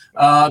 man.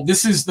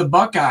 This is the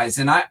Buckeyes,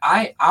 and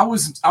I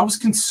was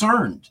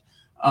concerned.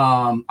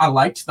 I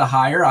liked the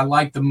hire. I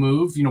liked the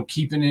move,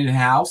 keeping it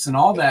in-house and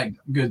all that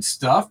good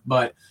stuff,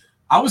 but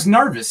I was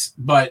nervous.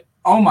 But,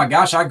 oh, my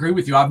gosh, I agree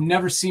with you. I've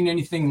never seen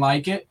anything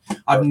like it.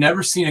 I've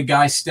never seen a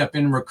guy step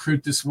in and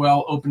recruit this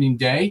well opening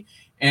day.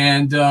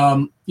 And,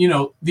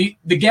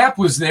 the gap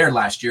was there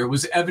last year. It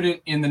was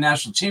evident in the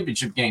national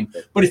championship game.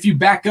 But if you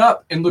back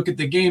up and look at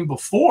the game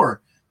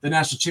before the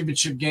national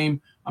championship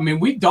game, I mean,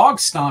 we dog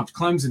stomped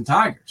Clemson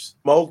Tigers.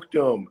 Smoked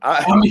them.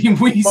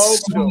 We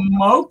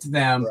smoked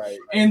them. Right.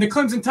 And the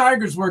Clemson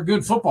Tigers were a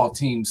good football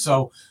team.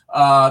 So,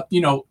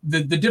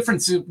 the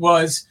difference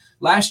was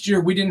last year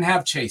we didn't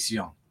have Chase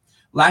Young.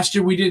 Last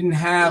year we didn't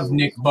have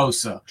Nick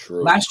Bosa.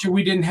 True. Last year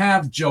we didn't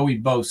have Joey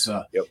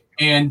Bosa. Yep.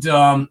 And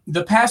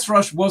the pass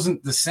rush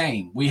wasn't the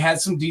same. We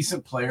had some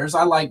decent players.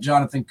 I like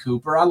Jonathan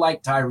Cooper. I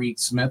like Tyreek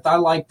Smith. I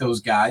like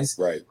those guys.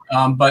 Right.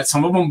 But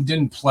some of them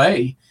didn't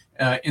play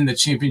in the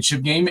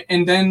championship game.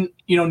 And then,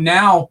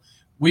 now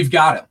we've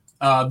got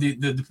them.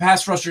 The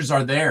pass rushers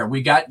are there.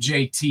 We got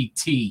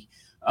JTT,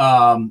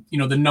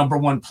 the number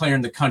 1 player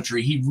in the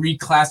country. He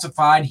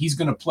reclassified. He's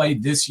going to play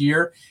this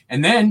year.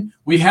 And then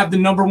we have the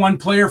number 1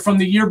 player from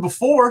the year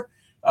before,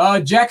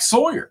 Jack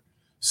Sawyer.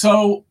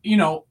 So, you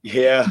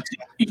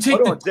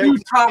take the 2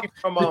 top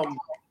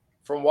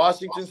from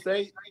Washington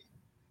State.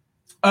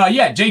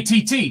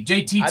 JTT.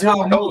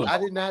 I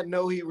did not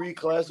know he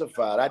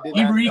reclassified.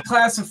 He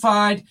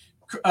reclassified,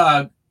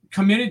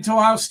 committed to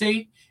Ohio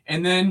State,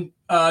 and then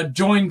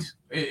joined.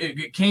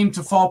 It came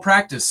to fall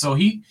practice, so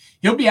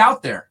he'll be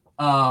out there.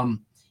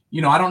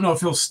 I don't know if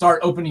he'll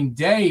start opening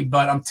day,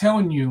 but I'm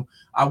telling you,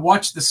 I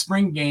watched the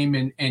spring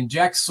game, and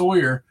Jack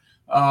Sawyer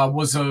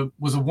was a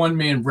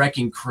one-man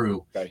wrecking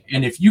crew. Okay.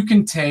 And if you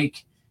can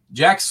take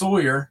Jack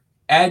Sawyer,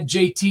 add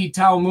JT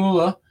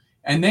Taumula,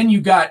 and then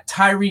you got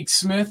Tyreek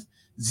Smith,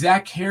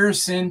 Zach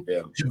Harrison,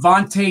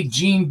 Javonte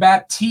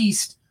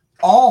Jean-Baptiste,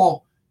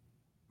 all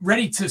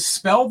ready to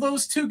spell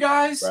those two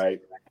guys.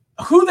 Right.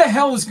 Who the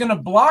hell is going to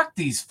block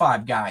these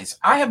 5 guys?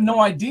 I have no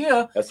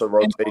idea. That's a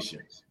rotation.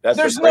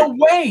 There's no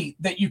way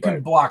that you can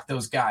block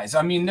those guys.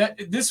 I mean,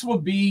 this will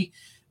be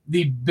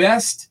the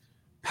best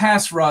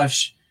pass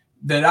rush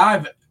that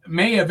I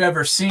may have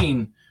ever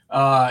seen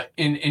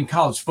in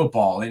college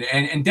football,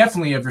 and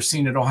definitely ever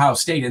seen at Ohio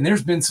State. And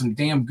there's been some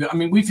damn good. I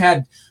mean, we've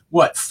had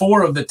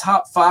 4 of the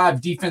top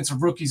 5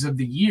 defensive rookies of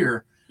the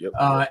year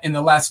in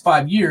the last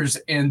 5 years,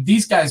 and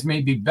these guys may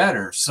be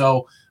better.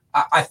 So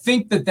I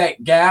think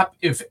that gap,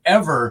 if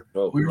ever,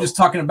 we were just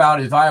talking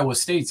about if Iowa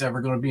State's ever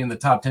going to be in the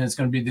top 10, it's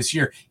going to be this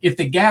year. If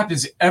the gap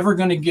is ever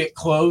going to get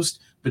closed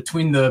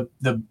between the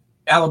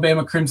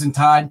Alabama Crimson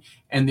Tide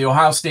and the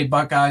Ohio State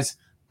Buckeyes,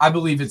 I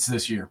believe it's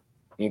this year.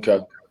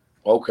 Okay.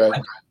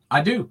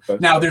 I do.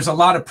 Now, there's a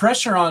lot of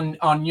pressure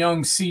on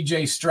young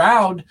C.J.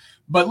 Stroud,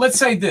 but let's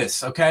say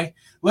this, okay?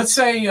 Let's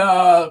say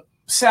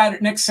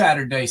next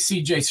Saturday,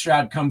 C.J.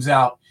 Stroud comes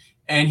out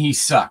and he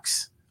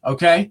sucks,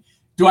 okay?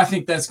 Do I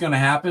think that's going to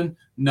happen?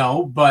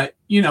 No, but,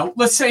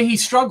 let's say he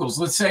struggles.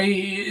 Let's say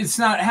it's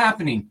not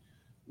happening.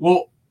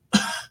 Well,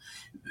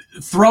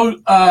 throw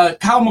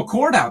Kyle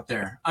McCord out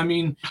there. I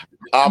mean,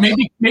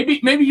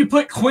 maybe you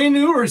put Quinn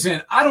Ewers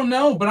in. I don't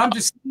know, but I'm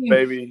just saying,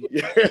 maybe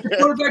the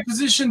quarterback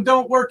position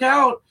don't work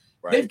out.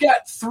 Right. They've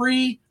got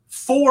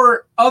 3-4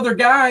 other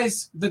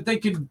guys that they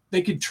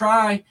could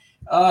try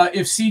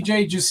if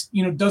CJ just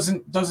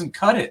doesn't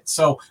cut it.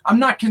 So I'm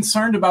not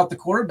concerned about the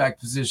quarterback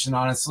position,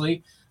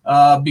 honestly.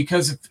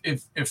 Because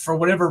if for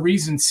whatever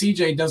reason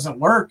CJ doesn't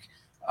work,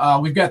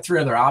 we've got 3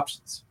 other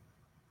options.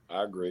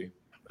 I agree.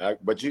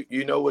 But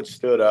you know what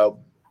stood out?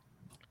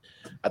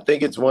 I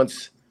think it's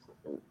once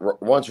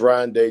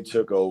Ryan Day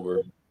took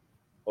over.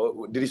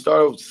 Did he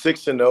start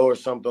 6-0 or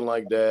something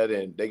like that?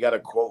 And they got a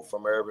quote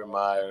from Urban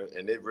Meyer,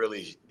 and it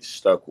really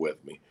stuck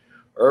with me.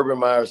 Urban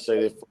Meyer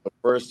said, "For the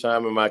first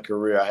time in my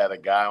career, I had a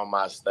guy on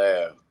my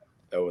staff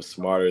that was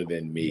smarter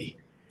than me."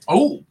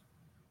 Oh.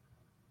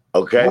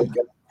 Okay.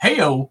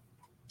 Hey-o.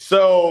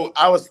 So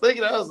I was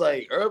thinking, I was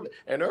like,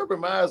 Urban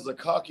Meyer's a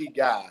cocky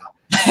guy.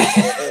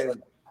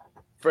 And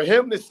for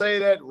him to say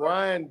that,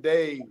 Ryan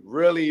Day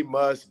really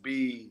must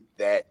be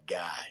that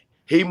guy.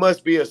 He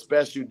must be a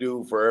special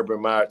dude for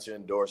Urban Meyer to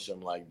endorse him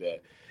like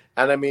that.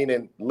 And I mean,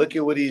 and look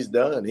at what he's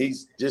done.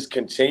 He's just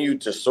continued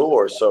to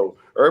soar. So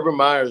Urban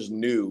Myers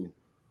knew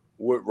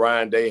what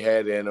Ryan Day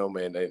had in him,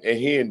 and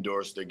he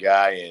endorsed the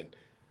guy. And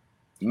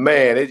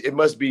man, it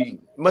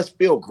must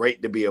feel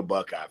great to be a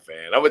Buckeye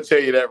fan. I'm gonna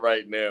tell you that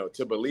right now.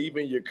 To believe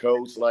in your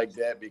coach like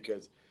that,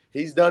 because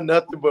he's done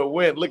nothing but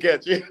win. Look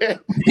at you.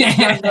 He's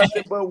done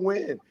nothing but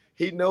win.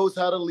 He knows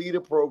how to lead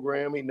a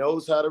program. He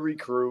knows how to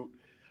recruit.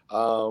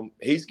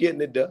 He's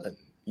getting it done.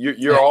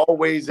 You're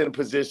always in a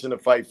position to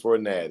fight for a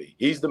natty.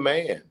 He's the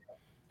man.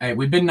 Hey,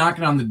 we've been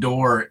knocking on the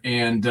door,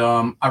 and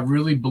I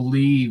really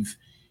believe,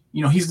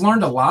 he's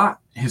learned a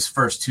lot his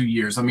first 2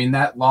 years. I mean,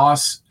 that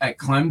loss at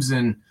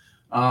Clemson,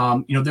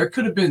 there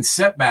could have been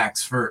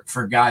setbacks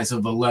for guys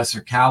of a lesser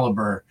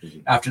caliber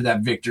after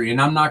that victory. And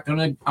I'm not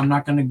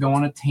gonna go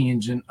on a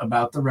tangent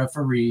about the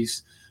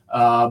referees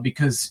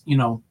because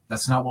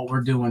that's not what we're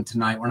doing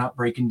tonight. We're not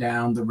breaking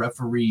down the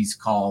referees'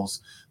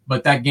 calls.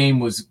 But that game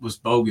was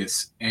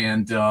bogus,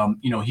 and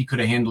he could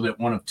have handled it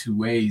one of 2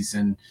 ways.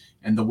 And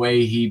the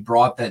way he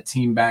brought that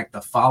team back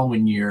the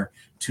following year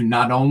to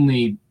not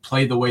only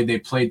play the way they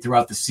played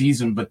throughout the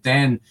season, but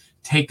then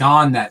take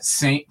on that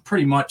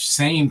pretty much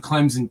same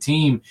Clemson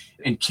team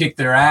and kick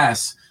their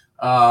ass.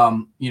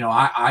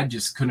 I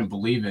just couldn't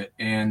believe it.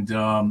 And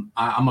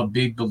I'm a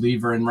big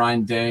believer in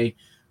Ryan Day.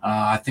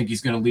 I think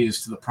he's going to lead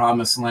us to the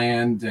promised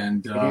land,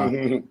 and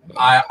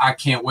I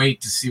can't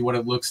wait to see what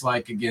it looks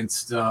like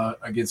against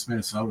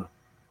Minnesota.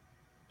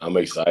 I'm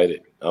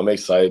excited. I'm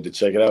excited to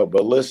check it out.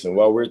 But listen,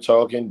 while we're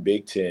talking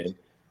Big Ten,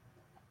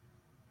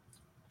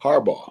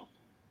 Harbaugh,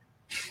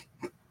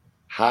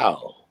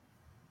 how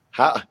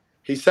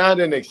he signed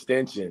an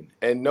extension,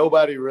 and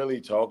nobody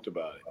really talked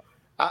about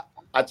it.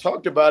 I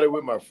talked about it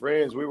with my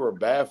friends. We were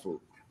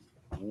baffled.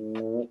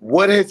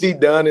 What has he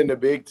done in the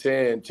Big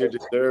Ten to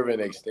deserve an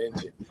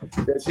extension?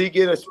 Does he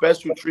get a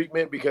special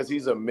treatment because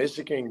he's a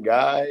Michigan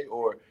guy,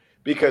 or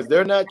because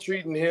they're not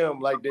treating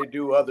him like they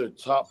do other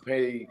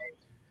top-paid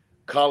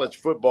college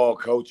football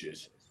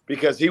coaches?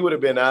 Because he would have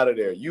been out of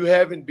there. You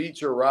haven't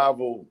beat your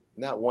rival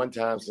not one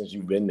time since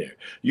you've been there.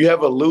 You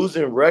have a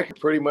losing record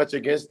pretty much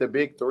against the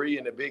Big Three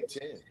and the Big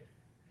Ten.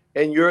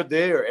 And you're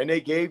there, and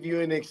they gave you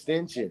an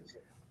extension.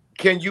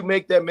 Can you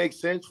make that make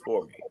sense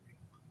for me?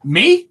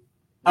 Me?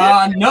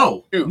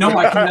 No,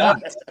 I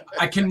cannot.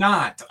 I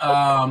cannot.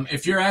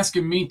 If you're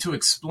asking me to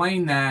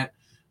explain that,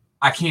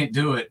 I can't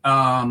do it.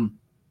 I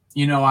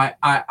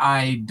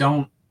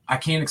I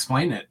can't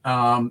explain it.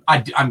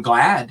 I'm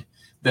glad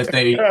that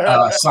they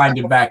signed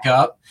him back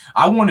up.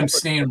 I want him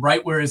staying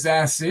right where his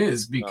ass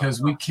is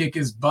because we kick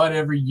his butt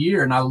every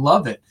year, and I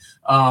love it.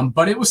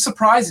 But it was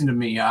surprising to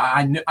me.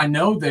 I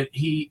know that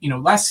he,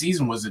 last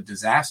season was a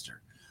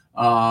disaster.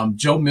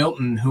 Joe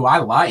Milton, who I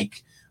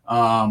like,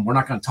 we're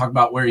not going to talk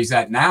about where he's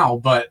at now,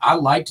 but I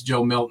liked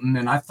Joe Milton,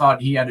 and I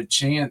thought he had a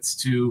chance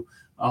to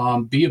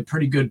be a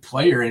pretty good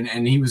player,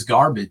 and he was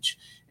garbage.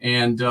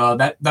 And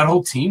that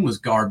whole team was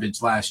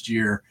garbage last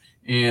year.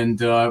 And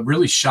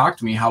really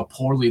shocked me how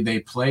poorly they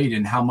played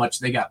and how much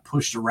they got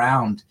pushed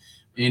around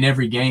in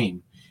every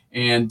game.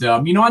 And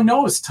I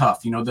know it's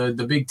tough.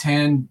 The Big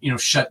Ten,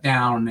 shut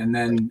down and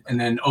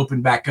then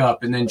open back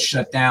up and then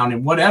shut down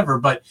and whatever.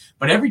 But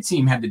every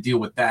team had to deal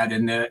with that,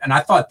 and I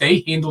thought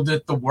they handled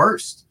it the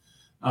worst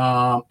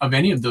of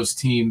any of those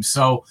teams.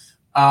 So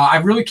I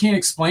really can't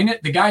explain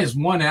it. The guy has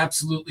won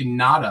absolutely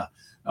nada.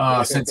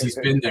 Since he's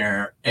been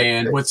there,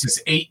 and what's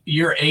his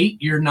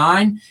year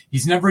 9?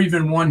 He's never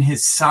even won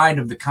his side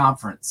of the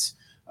conference,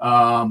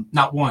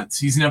 not once.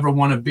 He's never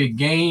won a big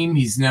game.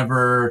 He's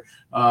never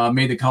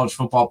made the college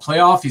football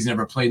playoff. He's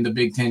never played in the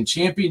Big Ten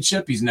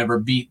championship. He's never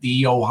beat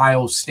the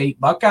Ohio State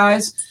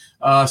Buckeyes.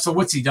 So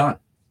what's he done?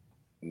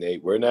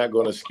 Nate, we're not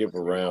going to skip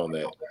around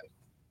that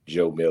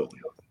Joe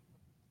Milton.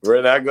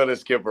 We're not going to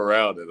skip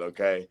around it,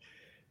 okay?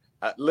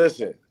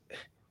 Listen.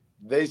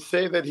 They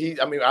say that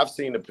I've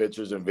seen the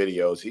pictures and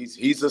videos.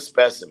 He's a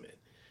specimen.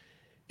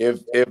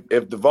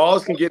 If the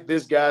Vols can get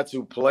this guy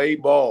to play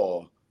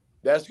ball,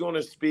 that's going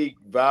to speak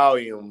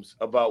volumes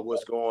about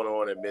what's going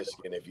on in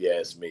Michigan, if you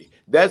ask me.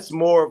 That's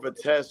more of a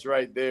test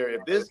right there.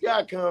 If this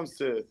guy comes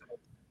to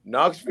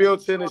Knoxville,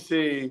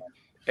 Tennessee,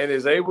 and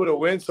is able to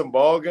win some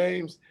ball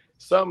games,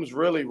 something's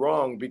really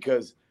wrong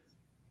because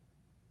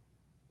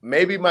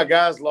maybe my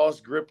guys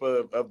lost grip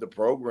of the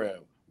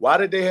program. Why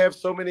did they have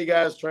so many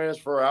guys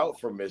transfer out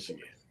from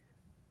Michigan?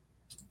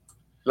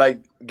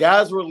 Like,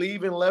 guys were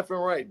leaving left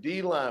and right.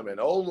 D linemen,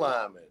 O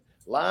linemen,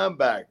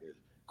 linebackers,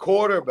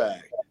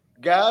 quarterback.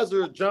 Guys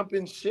are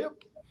jumping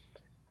ship.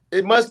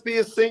 It must be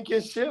a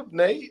sinking ship,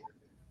 Nate.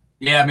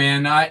 Yeah,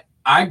 man, I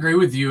agree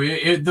with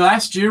you.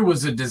 Last year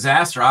was a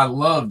disaster. I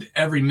loved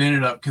every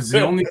minute of it because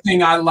the only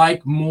thing I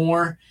like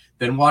more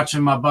than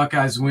watching my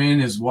Buckeyes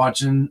win is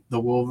watching the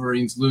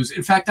Wolverines lose.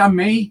 In fact, I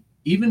may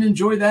even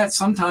enjoy that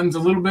sometimes a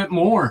little bit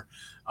more.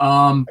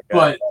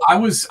 But I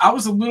was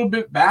a little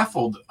bit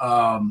baffled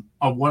of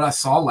what I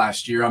saw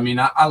last year. I mean,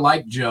 I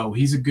like Joe.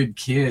 He's a good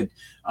kid.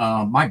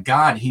 My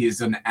God, he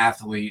is an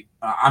athlete.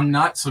 I'm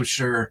not so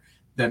sure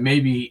that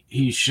maybe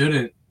he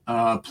shouldn't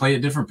play a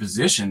different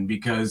position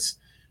because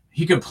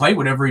he could play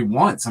whatever he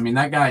wants. I mean,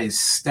 that guy is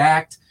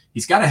stacked.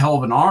 He's got a hell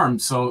of an arm.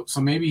 So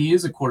maybe he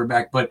is a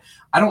quarterback, but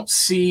I don't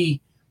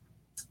see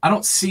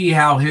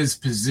how his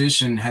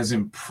position has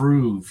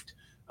improved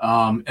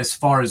as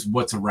far as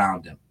what's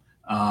around him.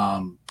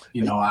 And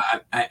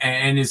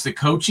is the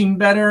coaching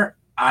better?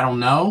 I don't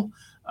know.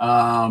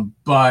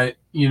 But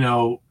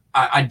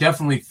I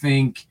definitely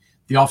think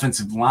the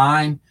offensive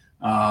line,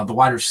 the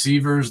wide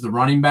receivers, the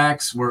running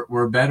backs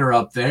were better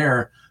up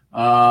there.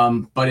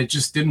 But it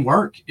just didn't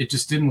work. It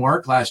just didn't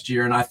work last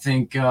year. And I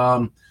think he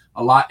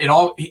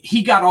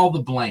got all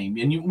the blame.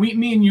 And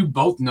me and you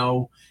both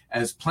know,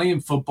 as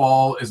playing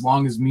football, as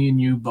long as me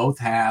and you both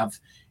have,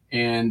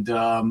 and,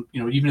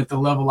 even at the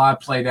level I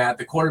played at,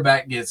 the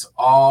quarterback gets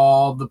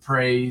all the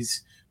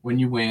praise when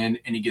you win,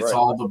 and he gets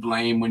all the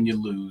blame when you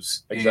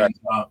lose. Exactly.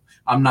 And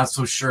I'm not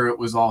so sure it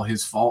was all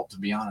his fault, to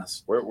be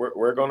honest.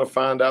 We're going to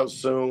find out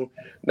soon.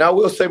 Now,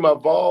 we'll say my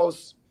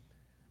Vols,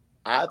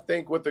 I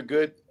think with the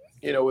good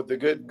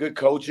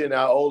coaching,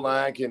 our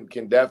O-line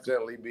can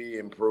definitely be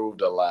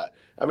improved a lot.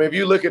 I mean, if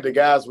you look at the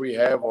guys we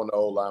have on the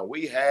O-line,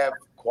 we have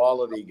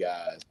quality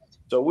guys.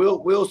 So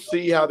we'll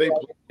see how they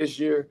play this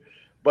year.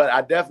 But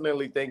I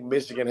definitely think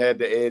Michigan had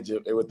the edge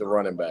with the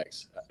running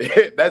backs.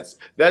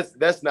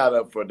 That's not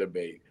up for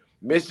debate.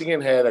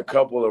 Michigan had a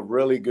couple of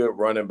really good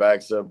running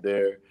backs up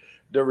there.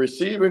 The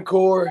receiving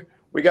core,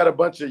 we got a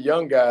bunch of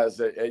young guys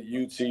at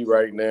UT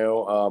right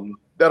now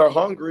that are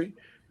hungry.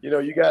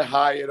 You got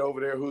Hyatt over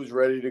there who's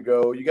ready to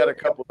go. You got a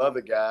couple other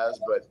guys,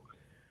 but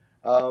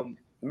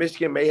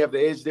Michigan may have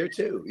the edge there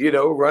too.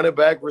 Running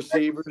back,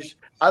 receivers.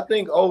 I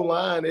think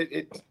O-line,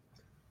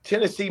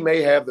 Tennessee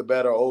may have the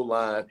better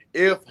O-line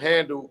if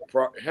handled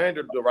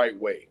the right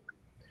way.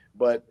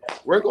 But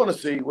we're going to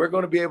see. We're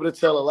going to be able to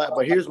tell a lot.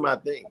 But here's my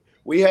thing.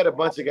 We had a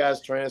bunch of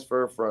guys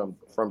transfer from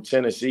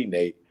Tennessee,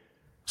 Nate.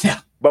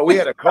 Yeah. But we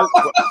had a coach.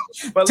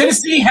 But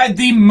Tennessee had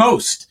the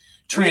most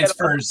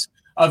transfers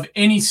of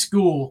any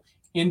school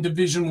in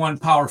Division I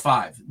Power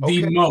 5.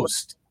 The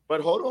most. But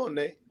hold on,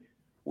 Nate.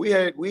 We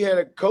had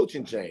a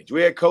coaching change.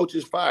 We had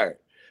coaches fired.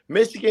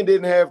 Michigan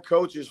didn't have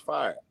coaches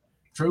fired.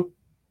 True.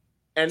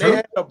 And they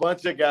had a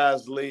bunch of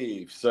guys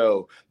leave.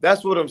 So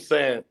that's what I'm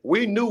saying.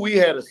 We knew we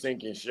had a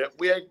sinking ship.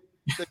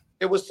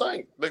 It was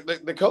sank.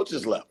 The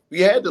coaches left. We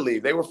had to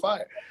leave. They were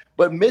fired.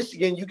 But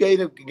Michigan, you gave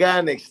a guy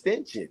an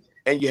extension,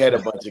 and you had a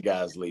bunch of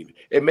guys leaving.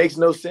 It makes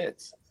no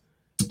sense.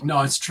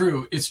 No, it's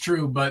true. It's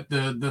true. But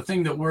the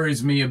thing that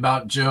worries me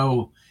about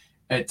Joe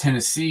at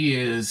Tennessee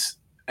is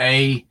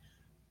Trey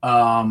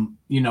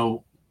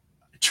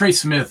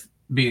Smith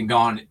being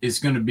gone is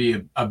going to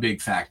be a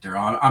big factor.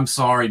 I'm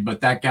sorry,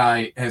 but that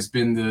guy has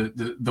been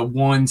the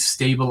one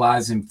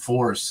stabilizing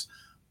force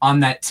on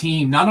that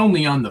team, not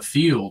only on the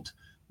field,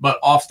 but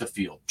off the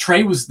field.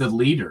 Trey was the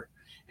leader.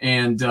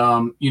 And,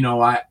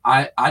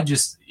 I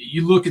just,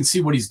 you look and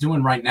see what he's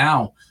doing right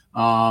now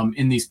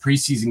in these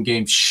preseason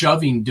games,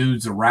 shoving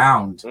dudes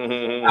around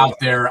out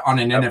there on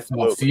an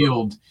NFL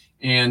field.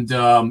 And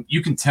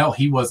you can tell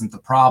he wasn't the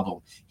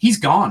problem. He's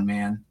gone,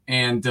 man.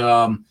 And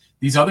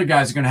these other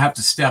guys are going to have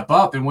to step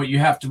up. And what you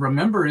have to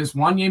remember is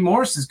Wanya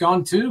Morris is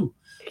gone too.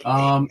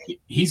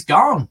 He's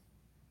gone.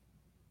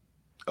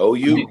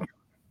 OU.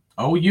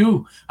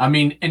 I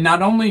mean, and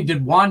not only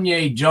did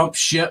Wanya jump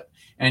ship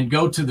and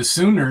go to the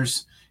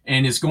Sooners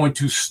and is going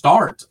to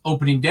start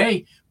opening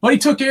day, but he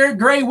took Eric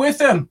Gray with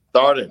him.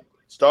 Started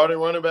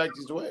running back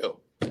as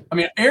well. I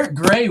mean, Eric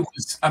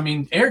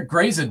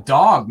Gray's a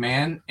dog,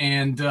 man.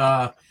 And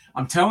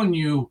I'm telling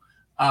you,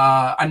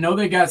 I know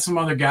they got some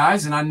other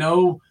guys, and I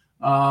know,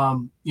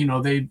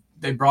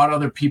 they brought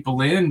other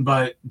people in,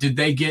 but did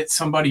they get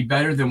somebody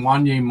better than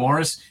Wanya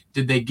Morris?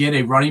 Did they get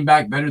a running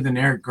back better than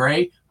Eric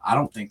Gray? I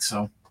don't think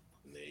so.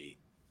 Nate,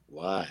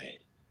 why?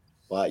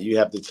 You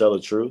have to tell the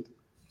truth?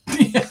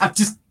 Yeah,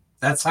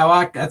 that's how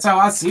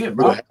I see it,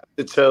 bro. You have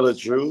to tell the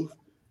truth,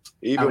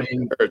 even when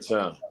it hurts,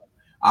 huh?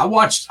 I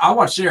watched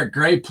Eric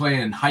Gray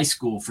play in high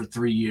school for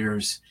 3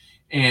 years,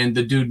 and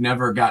the dude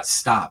never got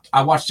stopped.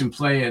 I watched him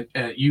play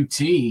at UT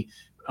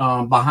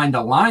behind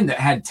a line that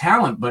had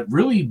talent, but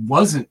really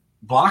wasn't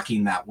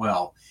blocking that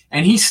well,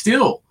 and he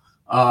still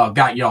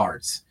got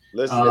yards.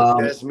 Listen, if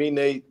you ask me,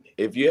 Nate,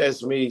 if you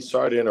ask me,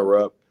 sorry to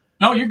interrupt.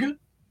 No, you're good.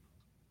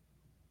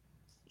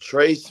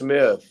 Trey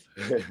Smith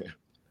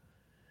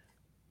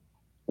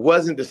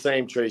wasn't the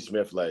same Trey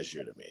Smith last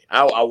year to me.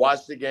 I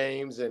watched the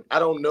games, and I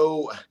don't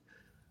know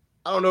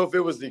if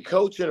it was the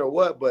coaching or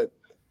what, but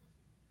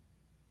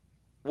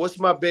what's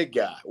my big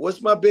guy?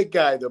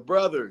 The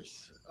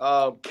brothers.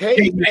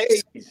 Cade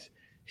Mays.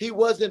 He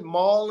wasn't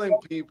mauling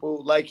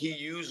people like he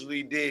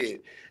usually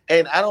did.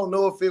 And I don't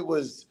know if it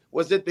was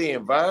it the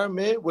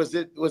environment? Was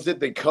it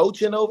the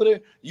coaching over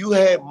there? You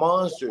had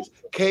monsters.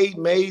 Cade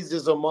Mays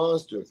is a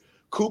monster.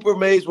 Cooper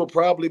Mays will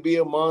probably be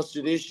a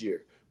monster this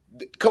year.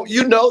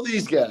 You know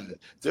these guys.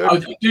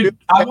 Dude,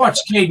 I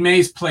watched Cade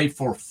Mays play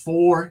for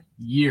 4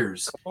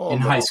 years in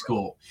high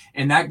school.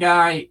 And that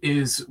guy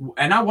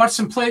and I watched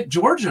him play at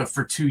Georgia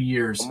for 2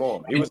 years.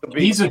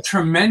 He's a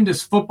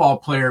tremendous football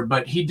player,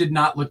 but he did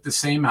not look the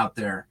same out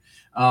there.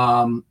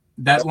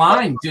 That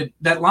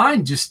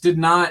line just did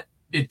not,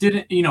 it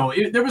didn't,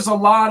 there was a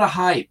lot of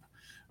hype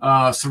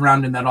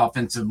surrounding that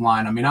offensive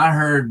line. I mean, I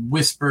heard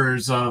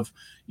whispers of,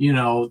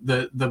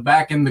 the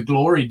back in the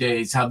glory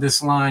days, how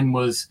this line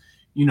was,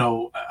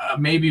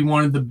 maybe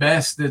one of the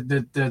best that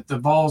the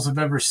Vols have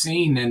ever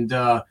seen. And,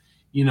 a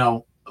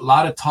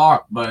lot of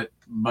talk, but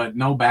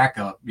no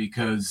backup,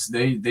 because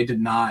they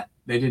didn't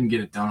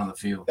get it done on the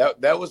field.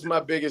 That was my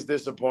biggest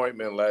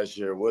disappointment last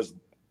year, was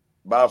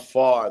by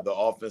far the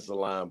offensive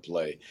line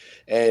play.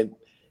 And,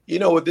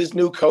 with this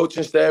new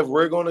coaching staff,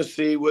 we're going to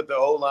see what the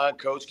O-line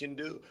coach can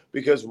do,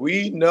 because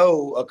we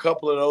know a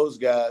couple of those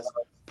guys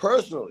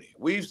personally.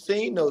 We've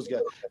seen those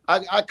guys.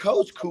 I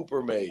coach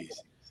Cooper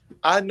Mays.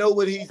 I know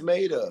what he's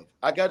made of.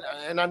 I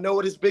know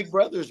what his big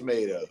brother's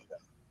made of.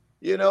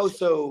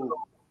 So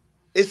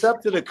it's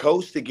up to the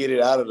coach to get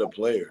it out of the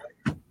player.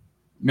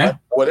 Yeah.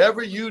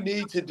 Whatever you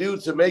need to do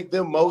to make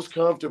them most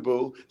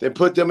comfortable, then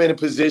put them in a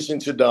position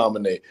to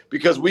dominate.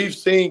 Because we've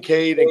seen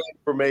Cade and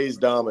Cooper Mays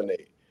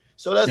dominate.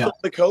 So that's up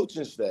the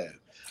coaching staff.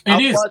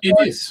 It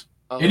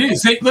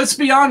is. Let's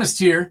be honest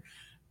here.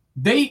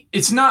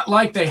 It's not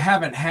like they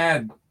haven't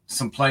had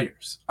some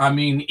players. I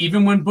mean,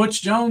 even when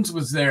Butch Jones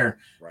was there,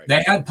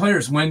 they had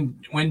players. When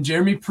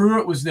Jeremy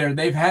Pruitt was there,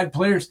 they've had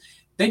players.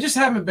 They just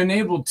haven't been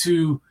able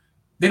to.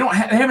 They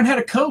haven't had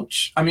a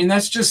coach. I mean,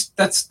 that's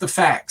the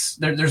facts.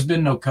 There's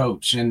been no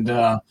coach, and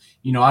I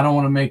don't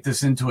want to make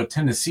this into a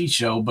Tennessee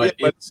show, but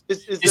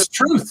it's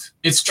truth.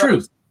 It's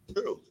truth.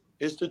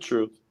 It's the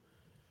truth.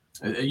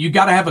 You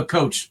got to have a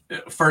coach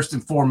first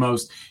and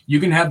foremost. You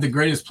can have the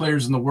greatest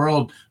players in the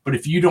world, but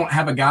if you don't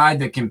have a guy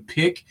that can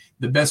pick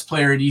the best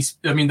player at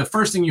each, the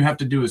first thing you have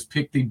to do is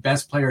pick the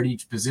best player at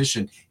each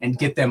position and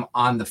get them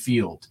on the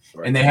field.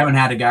 Right. And they haven't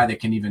had a guy that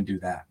can even do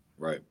that.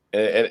 Right.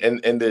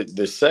 And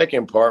the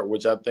second part,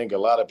 which I think a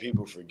lot of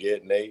people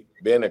forget, Nate,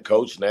 being a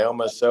coach now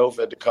myself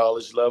at the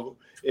college level,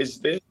 is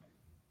this.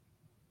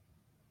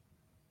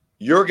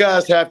 Your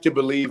guys have to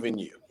believe in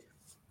you.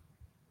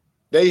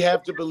 They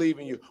have to believe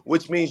in you,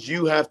 which means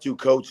you have to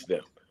coach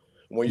them.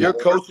 When you're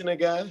coaching a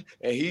guy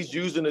and he's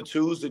using the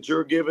tools that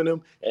you're giving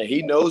him and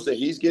he knows that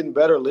he's getting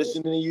better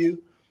listening to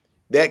you,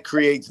 that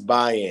creates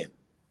buy-in.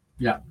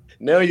 Yeah.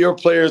 Now your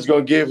player is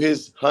going to give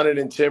his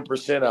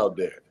 110% out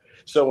there.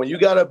 So when you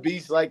got a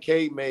beast like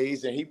Cade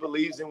Mays and he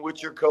believes in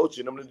what you're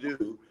coaching him to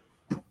do,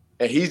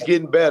 and he's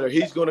getting better,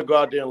 he's going to go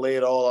out there and lay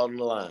it all on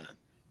the line.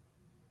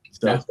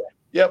 So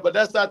Yeah, but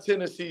that's our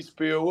Tennessee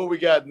spiel. What we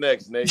got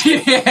next, Nate?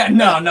 Yeah,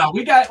 no,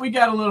 we got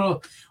a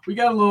little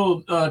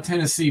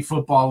Tennessee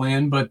football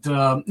in, but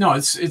no,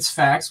 it's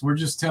facts. We're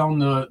just telling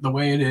the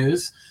way it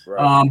is.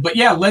 Right. But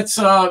yeah, let's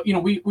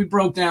we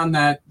broke down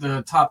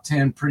the top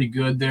 10 pretty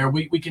good there.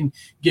 We can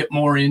get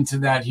more into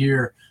that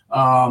here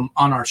on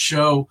our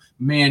show,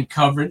 Man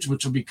Coverage,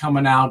 which will be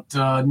coming out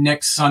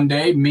next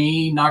Sunday.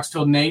 Me,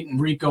 Knoxville Nate,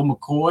 and Rico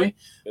McCoy.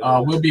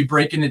 We'll be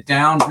breaking it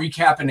down,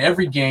 recapping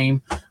every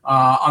game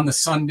on the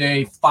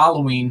Sunday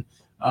following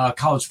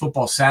College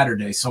Football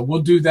Saturday. So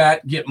we'll do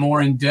that, get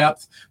more in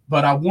depth.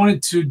 But I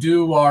wanted to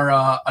do our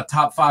a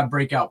top 5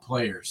 breakout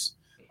players.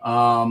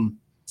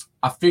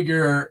 I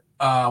figure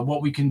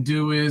what we can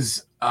do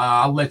is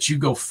I'll let you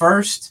go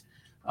first.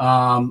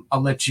 I'll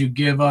let you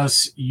give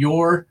us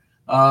your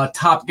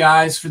top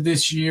guys for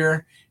this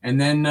year,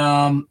 and then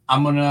I'm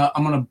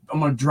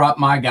gonna drop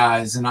my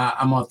guys, and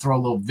I'm gonna throw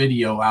a little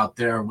video out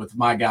there with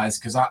my guys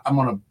because I'm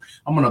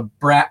gonna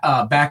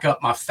back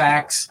up my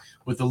facts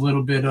with a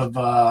little bit of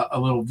a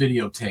little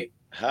videotape.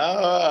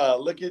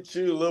 Look at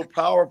you, a little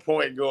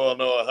PowerPoint going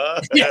on,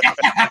 huh?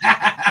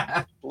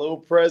 Yeah. Little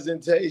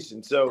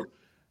presentation. So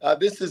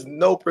this is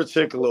no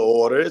particular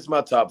order. It's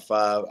my top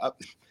 5.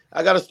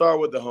 I got to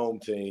start with the home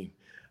team,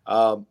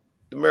 the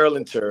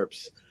Maryland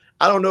Terps.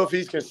 I don't know if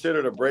he's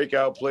considered a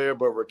breakout player,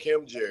 but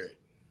Rakim Jarrett,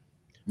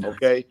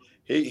 okay,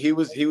 he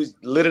was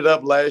lit it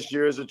up last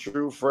year as a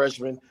true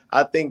freshman.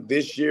 I think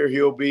this year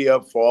he'll be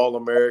up for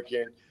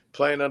All-American,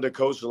 playing under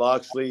Coach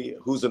Loxley,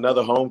 who's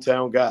another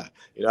hometown guy.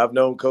 You know, I've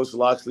known Coach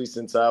Loxley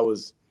since I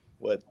was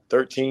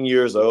 13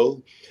 years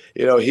old.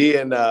 You know, he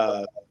and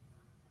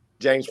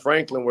James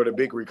Franklin were the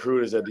big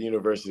recruiters at the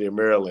University of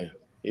Maryland.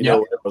 You know,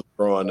 when I was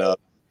growing up.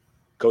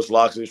 Coach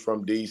Loxley's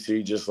from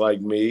D.C., just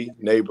like me,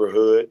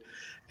 neighborhood.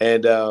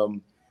 And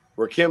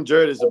Rakim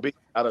Jarrett is a big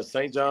out of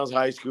St. John's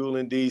High School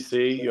in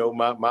D.C., you know,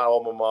 my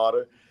alma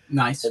mater.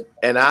 Nice.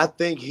 And I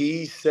think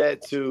he's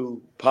set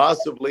to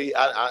possibly,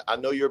 I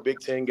know you're a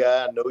Big Ten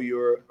guy. I know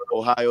you're an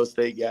Ohio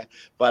State guy.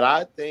 But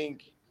I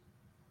think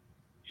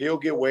he'll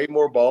get way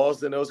more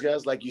balls than those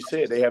guys. Like you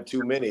said, they have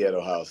too many at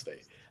Ohio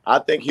State. I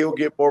think he'll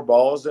get more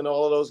balls than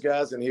all of those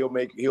guys, and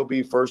he'll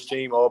be first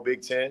team All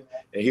Big Ten,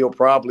 and he'll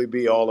probably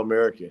be All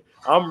American.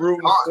 I'm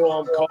rooting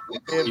for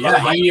him.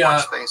 Yeah,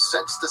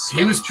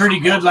 he was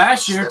pretty good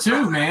last year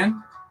too,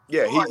 man.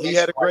 Yeah, he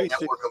had a great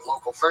season.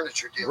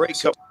 Great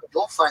couple.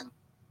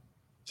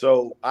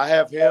 So I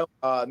have him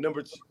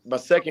number 2. My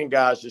second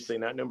guy, I should say,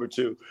 not number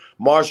 2,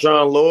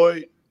 Marshawn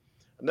Lloyd,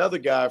 another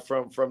guy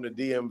from the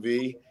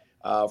DMV,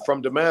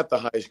 from DeMatha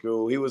High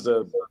School. He was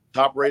a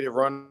top-rated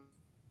runner.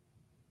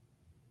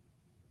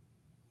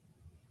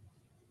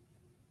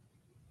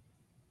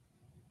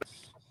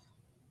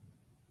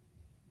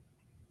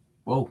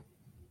 Whoa.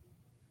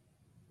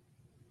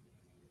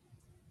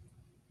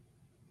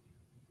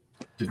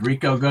 Did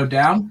Rico go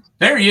down?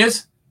 There he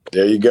is.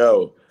 There you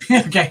go.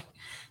 Okay.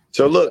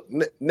 So look,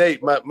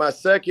 Nate, my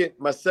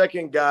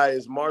second guy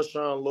is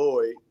Marshawn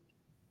Lloyd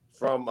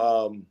from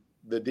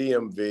the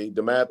DMV,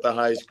 DeMatha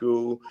High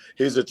School.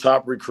 He's a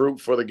top recruit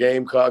for the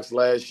Gamecocks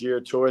last year,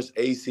 tore his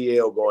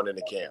ACL going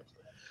into camp.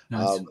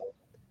 Nice.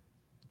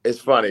 It's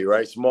funny,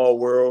 right? Small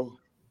world.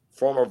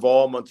 Former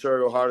Vol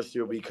Montario Hardesty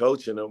will be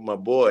coaching him, my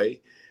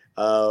boy.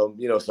 So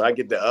I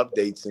get the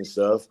updates and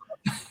stuff.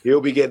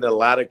 He'll be getting a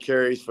lot of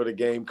carries for the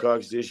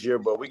Gamecocks this year,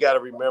 but we got to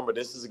remember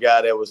this is a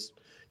guy that was,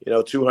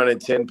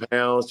 210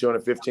 pounds,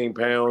 215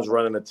 pounds,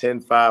 running a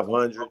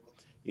 10.500,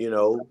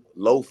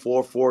 low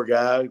 4.4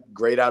 guy,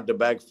 great out the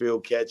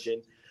backfield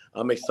catching.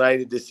 I'm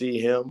excited to see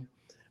him.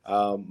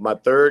 My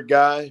third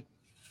guy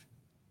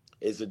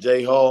is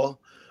Ajay Hall.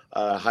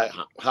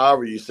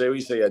 However you say,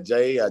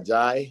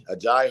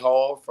 Ajay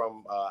Hall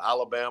from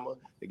Alabama,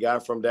 the guy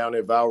from down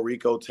in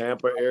Valrico,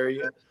 Tampa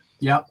area.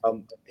 Yeah.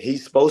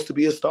 He's supposed to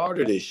be a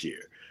starter this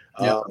year.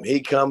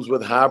 He comes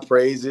with high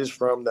praises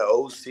from the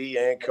OC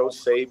and Coach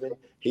Saban.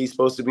 He's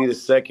supposed to be the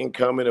second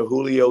coming of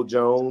Julio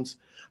Jones.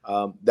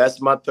 That's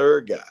my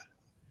third guy.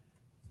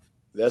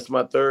 That's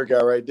my third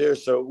guy right there.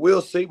 So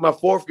we'll see. My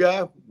fourth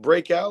guy,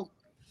 breakout,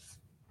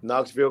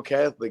 Knoxville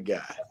Catholic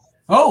guy.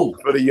 Oh,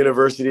 for the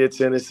University of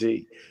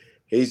Tennessee.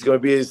 He's going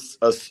to be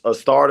a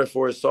starter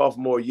for his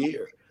sophomore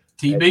year.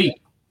 TB.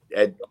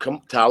 At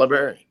Tyler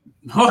Barron.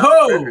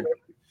 Oh,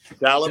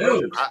 Tyler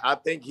Barron. I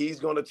think he's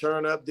going to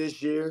turn up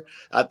this year.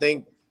 I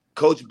think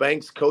Coach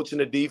Banks coaching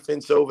the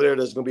defense over there,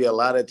 there's going to be a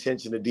lot of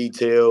attention to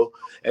detail,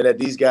 and that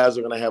these guys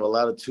are going to have a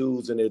lot of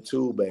tools in their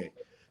tool bag.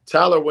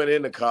 Tyler went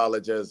into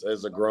college as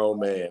a grown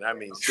man. I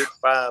mean,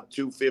 6'5",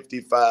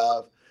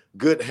 255,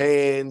 good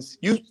hands.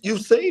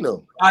 You've seen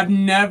him. I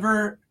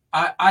never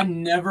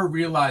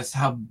realized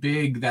how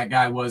big that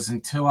guy was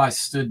until I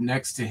stood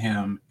next to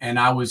him, and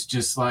I was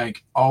just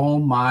like, oh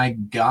my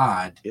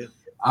God. Yeah.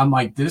 I'm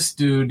like, this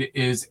dude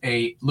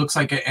looks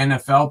like an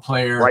NFL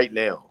player right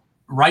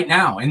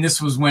now. And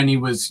this was when he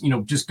was,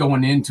 just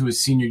going into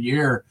his senior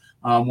year,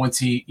 once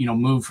he,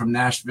 moved from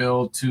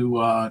Nashville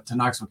to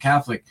Knoxville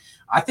Catholic.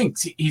 I think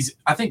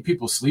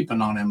people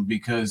sleeping on him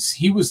because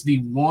he was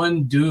the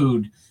one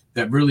dude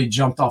that really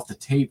jumped off the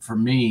tape for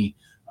me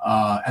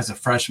as a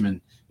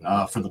freshman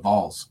for the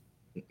Vols.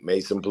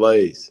 Made some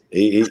plays.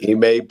 He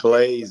made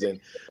plays, and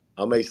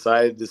I'm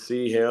excited to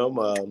see him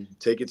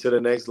take it to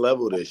the next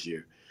level this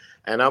year.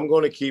 And I'm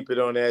going to keep it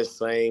on that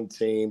same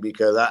team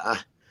because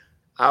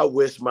I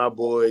wish my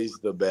boys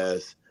the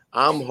best.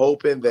 I'm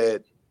hoping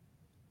that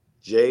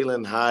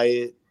Jalen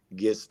Hyatt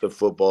gets the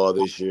football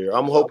this year.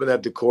 I'm hoping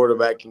that the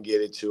quarterback can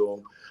get it to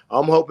him.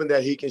 I'm hoping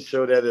that he can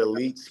show that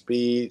elite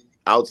speed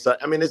outside.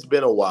 I mean, it's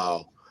been a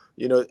while.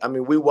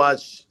 We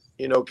watched,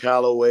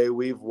 Callaway.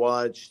 We've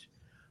watched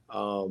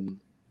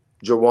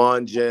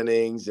Jawan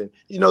Jennings. And,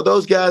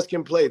 those guys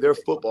can play. They're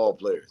football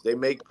players. They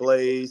make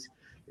plays.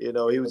 He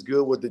was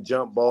good with the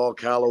jump ball,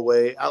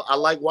 Callaway. I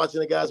like watching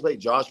the guys play.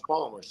 Josh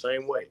Palmer,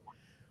 same way.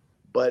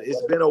 But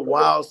it's been a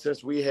while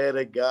since we had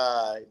a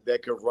guy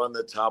that could run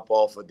the top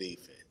off of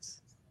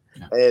defense.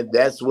 Yeah. And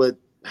that's what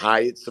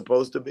Hyatt's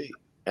supposed to be.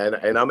 And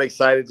I'm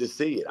excited to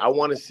see it. I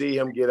want to see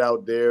him get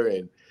out there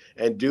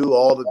and do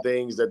all the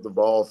things that the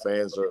Vol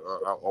fans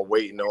are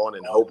waiting on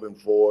and hoping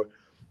for.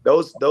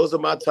 Those are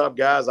my top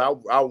guys I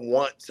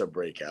want to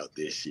break out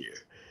this year,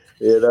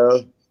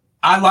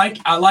 I like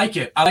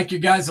it. I like you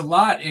guys a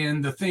lot.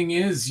 And the thing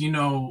is,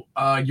 your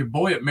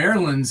boy at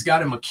Maryland's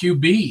got him a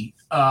QB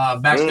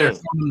back there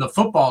from the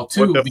football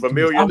too. With the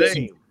familiar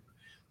name.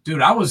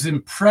 Dude, I was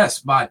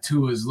impressed by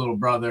Tua's little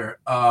brother.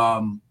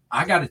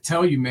 I got to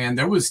tell you, man,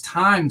 there was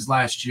times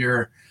last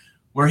year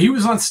where he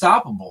was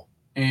unstoppable.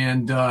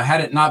 And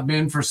had it not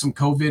been for some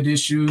COVID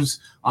issues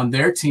on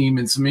their team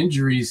and some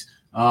injuries,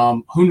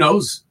 who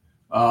knows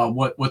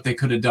what they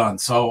could have done.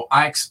 So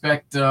I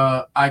expect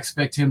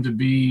him to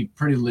be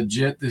pretty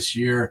legit this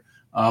year,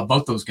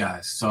 both those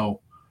guys.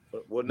 So,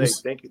 well,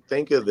 Nate,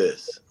 think of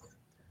this.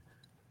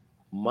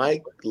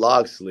 Mike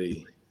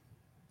Locksley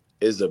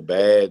is a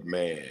bad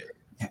man.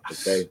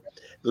 Yes. Okay,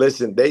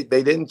 listen, they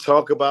didn't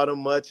talk about him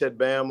much at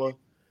Bama,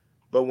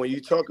 but when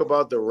you talk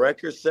about the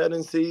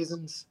record-setting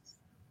seasons,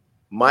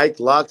 Mike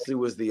Locksley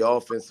was the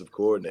offensive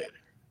coordinator.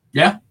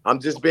 Yeah. I'm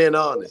just being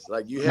honest.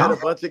 Like, you had a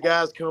bunch of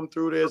guys come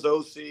through there as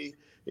OC.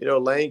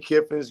 Lane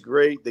Kiffin's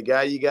great. The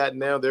guy you got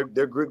now, they're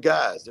good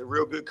guys. They're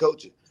real good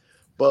coaches.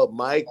 But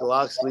Mike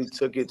Locksley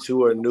took it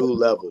to a new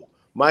level.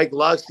 Mike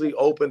Locksley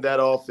opened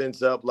that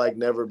offense up like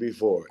never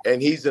before.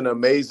 And he's an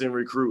amazing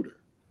recruiter.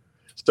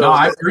 So, no,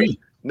 I agree.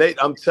 Nate,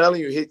 I'm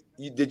telling you,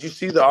 did you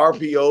see the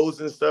RPOs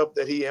and stuff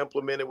that he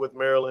implemented with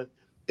Maryland?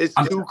 It's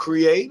too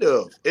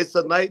creative. It's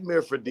a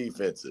nightmare for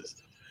defenses.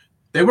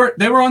 They were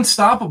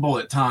unstoppable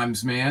at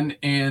times, man.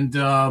 And,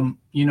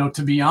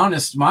 to be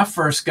honest, my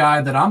first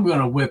guy that I'm going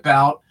to whip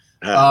out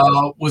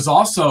was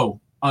also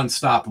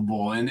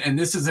unstoppable. And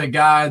this is a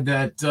guy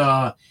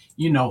that,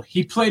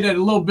 he played at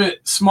a little bit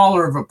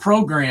smaller of a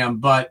program,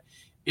 but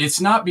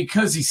it's not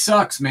because he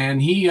sucks, man.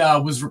 He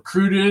was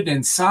recruited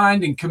and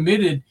signed and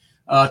committed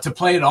to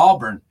play at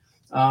Auburn.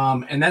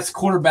 And that's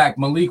quarterback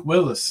Malik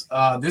Willis.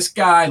 This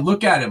guy,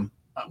 look at him.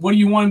 What do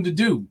you want him to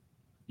do?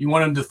 You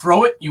want him to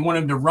throw it? You want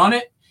him to run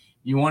it?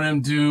 You want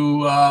him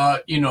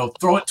to,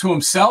 throw it to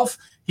himself?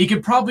 He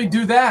could probably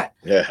do that.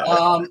 Yeah.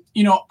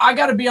 I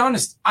got to be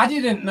honest. I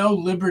didn't know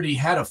Liberty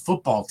had a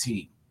football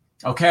team,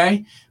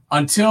 okay,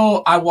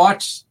 until I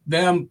watched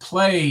them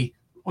play.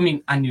 I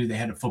mean, I knew they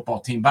had a football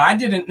team, but I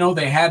didn't know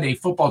they had a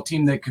football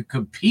team that could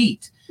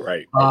compete.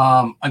 Right.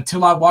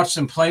 Until I watched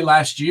them play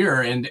last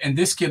year. And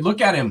this kid,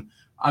 look at him.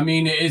 I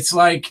mean, it's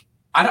like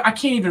I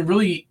can't even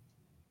really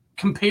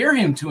compare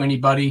him to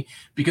anybody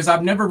because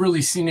I've never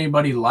really seen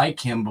anybody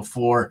like him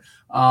before.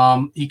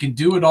 He can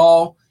do it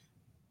all,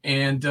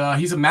 and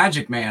he's a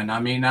magic man. I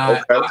mean,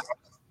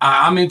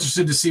 I'm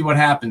interested to see what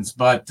happens,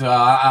 but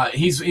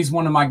he's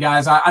one of my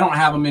guys. I don't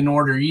have him in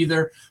order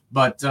either,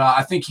 but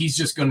I think he's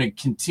just going to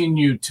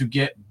continue to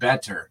get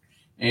better,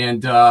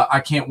 and I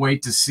can't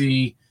wait to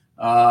see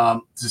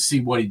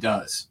what he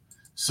does.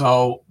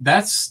 So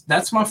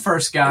that's my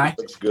first guy.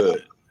 That's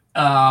good.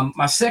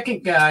 My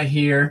second guy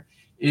here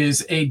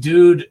is a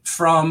dude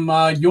from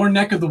your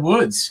neck of the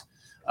woods,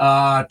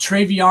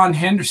 Travion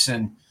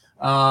Henderson.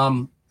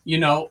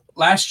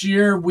 Last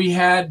year we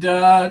had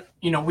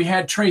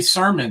Trey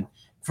Sermon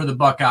for the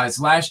Buckeyes.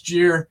 Last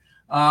year,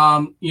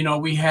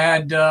 we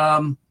had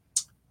our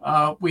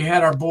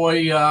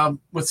boy,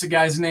 what's the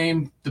guy's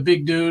name? The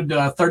big dude,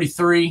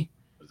 33.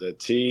 Was that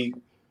Teague?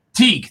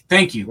 Teague,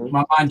 thank you.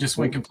 My mind just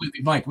went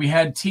completely blank. We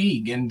had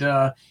Teague, and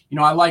I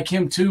like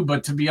him too.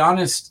 But to be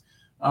honest,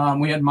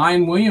 we had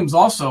Mayan Williams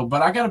also.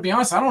 But I got to be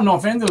honest, I don't know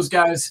if any of those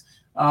guys,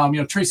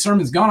 Trey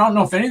Sermon's gone. I don't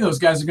know if any of those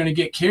guys are going to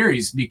get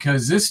carries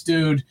because this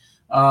dude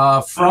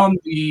from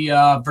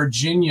the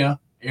Virginia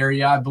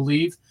area, I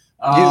believe,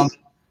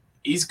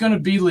 he's going to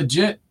be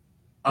legit.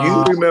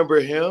 You remember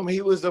him?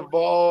 He was a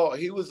Vol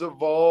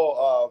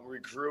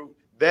recruit.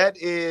 That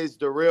is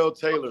Darrell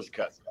Taylor's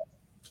cousin.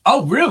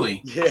 Oh,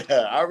 really?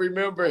 Yeah, I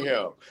remember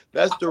him.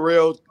 That's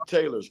Darrell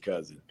Taylor's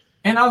cousin.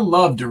 And I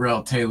love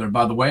Darrell Taylor,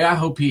 by the way. I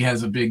hope he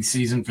has a big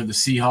season for the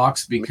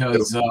Seahawks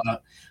because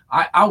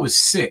I was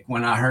sick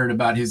when I heard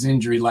about his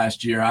injury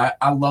last year.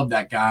 I love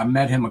that guy. I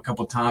met him a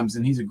couple times,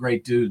 and he's a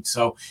great dude.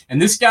 So,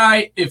 and this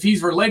guy, if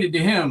he's related to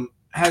him,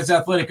 has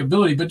athletic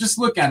ability, but just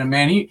look at him,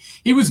 man.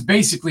 He was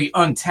basically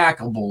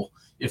untackleable,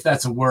 if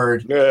that's a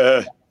word,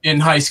 in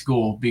high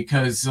school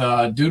because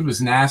dude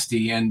was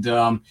nasty. And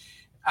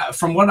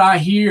from what I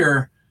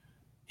hear,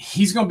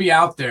 he's going to be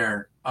out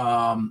there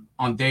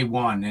on day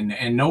one,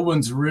 and no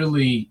one's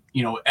really,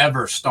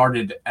 ever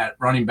started at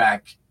running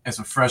back as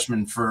a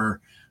freshman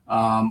for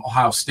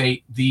Ohio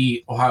State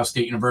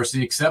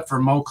University, except for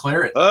Mo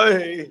Claret.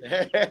 Hey,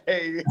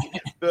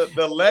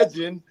 the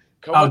legend.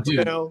 Come on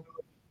dude. down.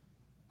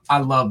 I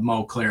love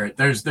Mo Claret.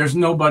 There's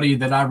nobody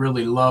that I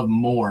really love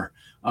more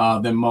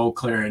than Mo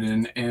Claret,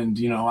 and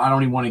I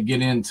don't even want to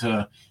get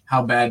into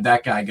how bad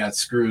that guy got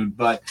screwed.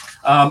 But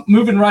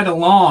moving right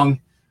along,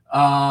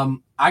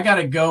 I got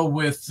to go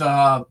with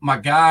my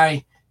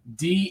guy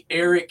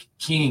D'Eriq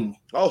King,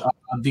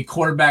 the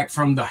quarterback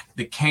from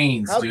the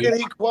Canes. How dude. can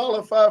he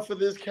qualify for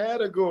this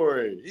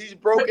category? He's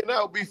broken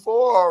out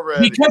before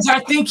already. Because I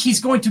think he's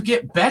going to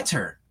get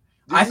better.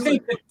 I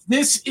think that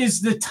this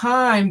is the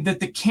time that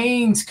the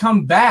Canes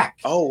come back.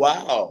 Oh,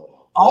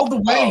 wow. All the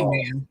way,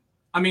 man.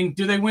 I mean,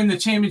 do they win the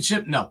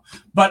championship? No.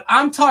 But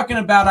I'm talking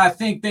about I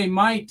think they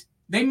might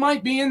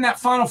be in that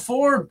Final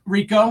Four,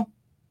 Rico.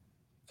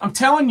 I'm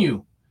telling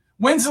you.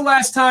 When's the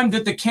last time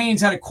that the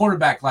Canes had a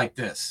quarterback like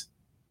this?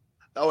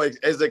 Oh,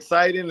 as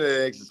exciting and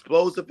as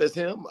explosive as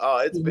him? Oh,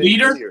 it's been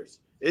years.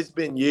 It's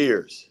been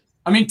years.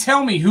 I mean,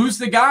 tell me, who's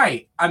the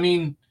guy? I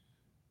mean,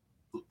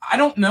 I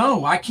don't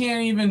know. I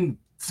can't even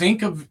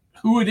think of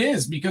who it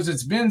is because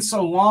it's been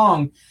so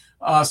long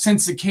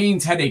since the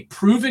Canes had a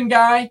proven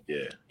guy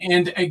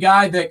and a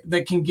guy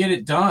that can get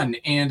it done.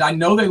 And I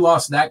know they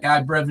lost that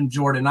guy, Brevin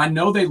Jordan. I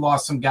know they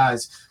lost some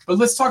guys. But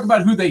let's talk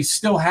about who they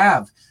still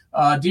have.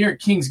 D'Eriq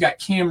King's got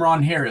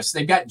Cameron Harris.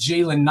 They've got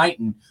Jalen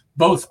Knighton,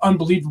 both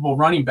unbelievable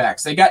running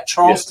backs. They got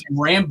Charleston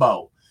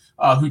Rambo,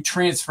 who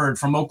transferred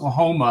from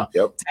Oklahoma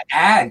to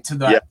add to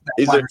the.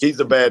 He's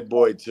a bad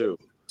boy too.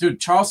 Dude,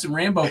 Charleston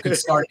Rambo could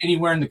start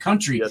anywhere in the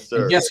country. Yes,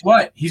 sir. And guess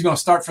what? He's going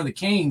to start for the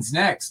Canes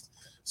next.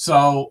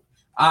 So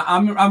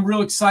I'm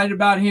real excited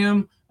about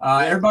him.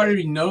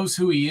 Everybody knows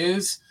who he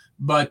is.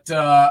 But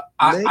I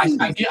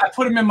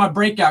put him in my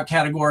breakout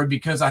category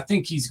because I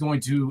think he's going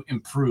to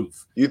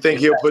improve. You think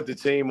he'll put the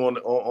team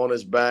on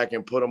his back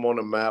and put him on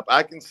the map?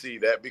 I can see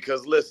that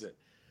because, listen,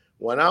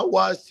 when I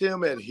watched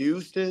him at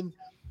Houston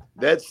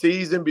that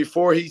season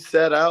before he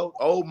set out,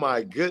 oh,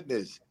 my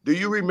goodness. Do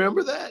you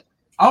remember that?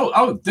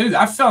 Oh, dude,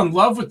 I fell in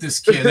love with this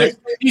kid.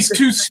 He's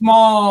too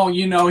small,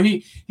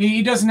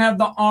 he doesn't have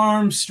the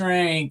arm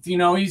strength,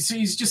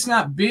 he's just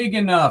not big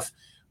enough.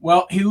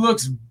 Well, he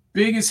looks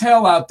big as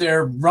hell out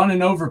there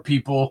running over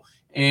people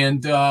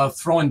and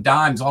throwing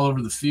dimes all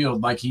over the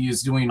field like he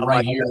is doing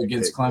right here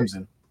against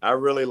Clemson. I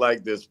really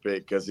like this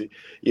pick because,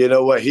 you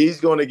know what,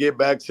 he's going to get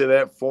back to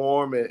that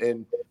form.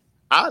 And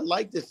I'd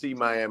like to see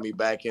Miami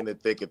back in the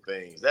thick of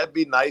things. That'd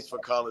be nice for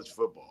college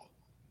football.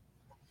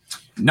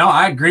 No,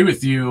 I agree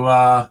with you.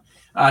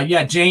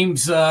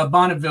 James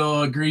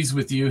Bonneville agrees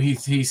with you. He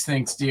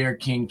thinks D'Eriq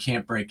King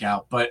can't break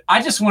out. But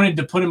I just wanted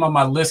to put him on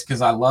my list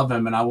because I love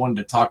him and I wanted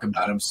to talk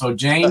about him. So,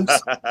 James,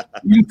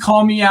 you can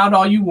call me out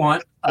all you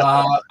want.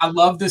 I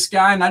love this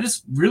guy, and I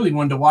just really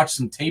wanted to watch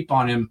some tape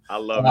on him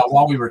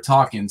while we were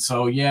talking.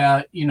 So,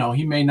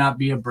 he may not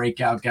be a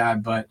breakout guy,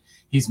 but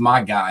he's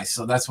my guy.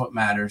 So that's what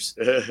matters.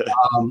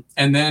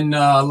 And then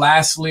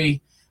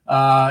lastly,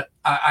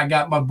 I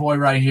got my boy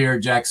right here,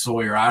 Jack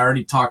Sawyer. I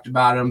already talked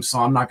about him, so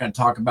I'm not going to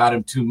talk about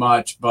him too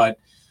much. But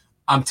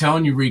I'm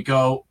telling you,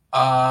 Rico,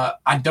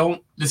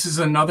 this is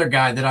another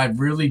guy that I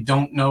really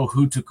don't know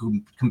who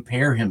to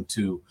compare him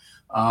to.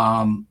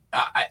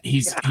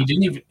 He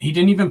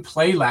didn't even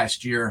play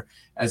last year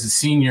as a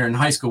senior in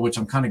high school, which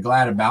I'm kind of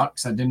glad about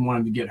because I didn't want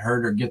him to get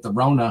hurt or get the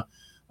Rona.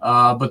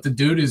 But the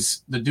dude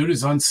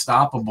is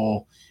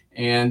unstoppable,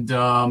 and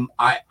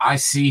I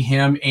see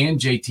him and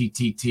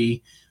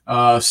JTTT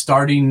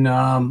starting,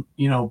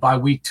 by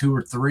week 2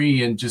 or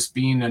 3 and just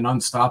being an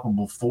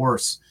unstoppable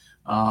force.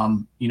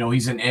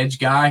 He's an edge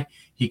guy.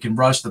 He can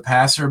rush the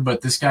passer,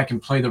 but this guy can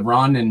play the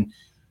run. And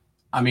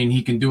I mean,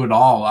 he can do it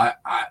all.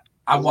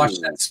 I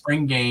watched that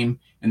spring game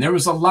and there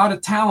was a lot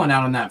of talent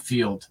out on that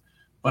field,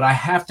 but I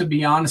have to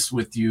be honest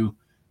with you.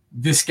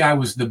 This guy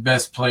was the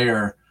best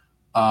player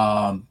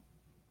out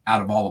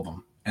of all of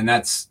them. And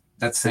that's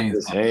saying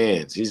his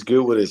hands. He's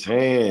good with his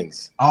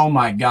hands. Oh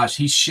my gosh,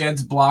 he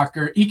sheds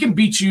blocker. He can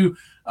beat you,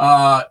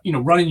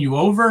 running you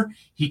over.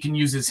 He can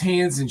use his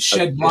hands and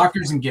shed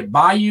blockers and get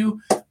by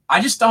you.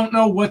 I just don't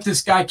know what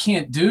this guy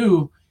can't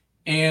do,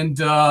 and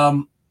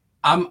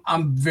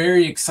I'm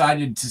very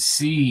excited to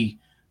see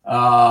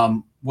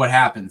what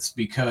happens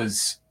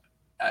because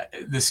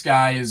this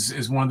guy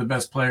is one of the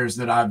best players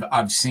that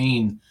I've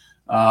seen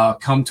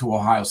come to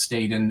Ohio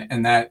State,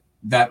 and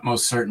that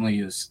most certainly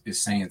is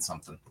saying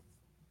something.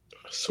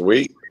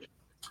 Sweet.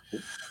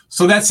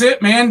 So that's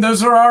it, man.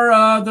 Those are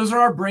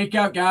our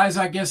breakout guys.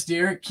 I guess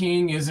D'Eriq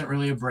King isn't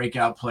really a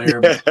breakout player,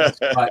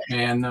 but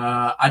man,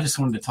 I just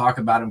wanted to talk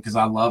about him because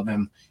I love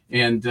him.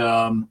 And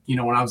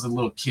when I was a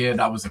little kid,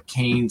 I was a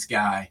Canes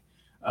guy.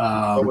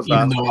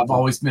 Even though I've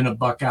always been a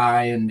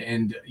Buckeye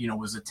and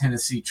was a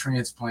Tennessee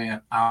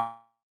transplant, I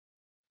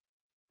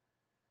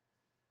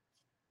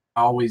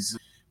always,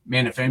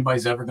 man, if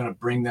anybody's ever going to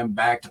bring them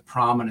back to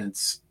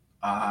prominence,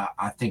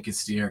 I think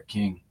it's D'Eriq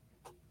King.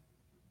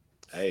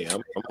 Hey,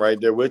 I'm right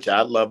there with you.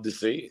 I'd love to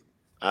see it.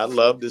 I'd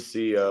love to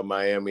see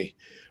Miami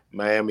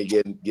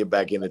get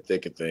back in the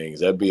thick of things.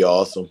 That'd be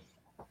awesome.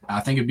 I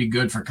think it'd be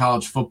good for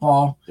college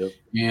football. Yep.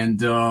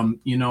 And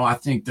I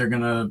think they're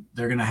gonna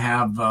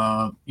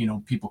have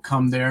people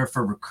come there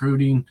for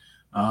recruiting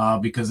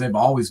because they've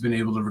always been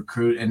able to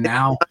recruit, and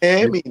now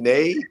Miami,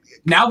 Nate.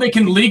 Now they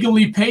can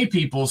legally pay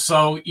people,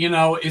 so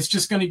it's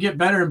just going to get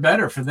better and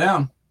better for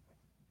them.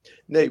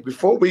 Nate,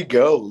 before we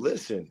go,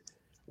 listen,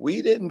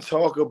 we didn't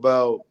talk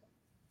about.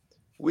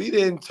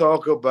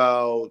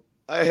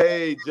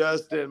 Hey,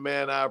 Justin,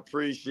 man, I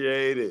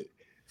appreciate it.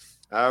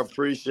 I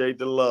appreciate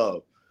the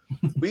love.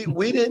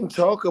 We didn't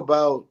talk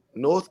about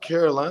North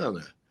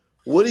Carolina.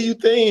 What do you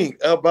think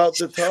about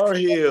the Tar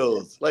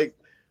Heels? Like,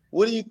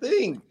 what do you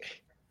think?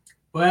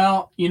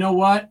 Well, you know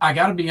what? I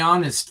got to be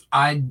honest.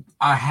 I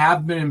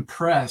have been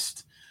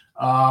impressed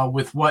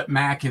with what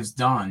Mac has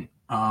done.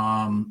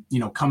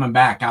 Coming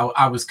back,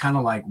 I was kind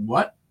of like,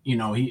 what?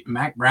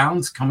 Mac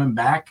Brown's coming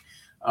back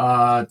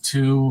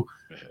to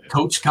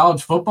coach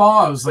college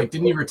football. I was like,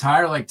 didn't he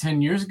retire like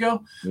 10 years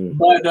ago?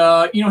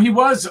 But he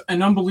was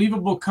an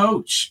unbelievable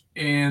coach,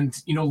 and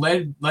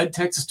led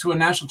Texas to a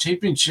national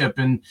championship.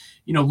 And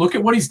look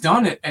at what he's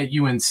done at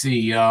UNC.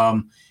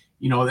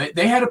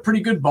 They had a pretty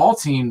good ball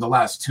team the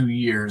last 2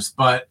 years,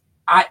 but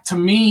to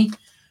me,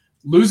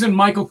 losing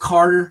Michael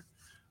Carter,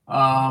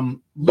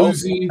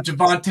 losing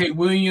Javonte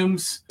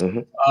Williams,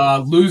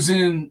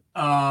 losing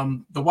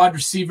the wide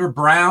receiver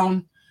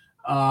Brown,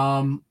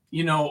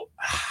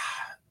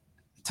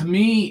 to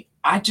me,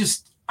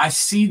 I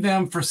see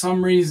them for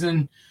some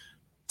reason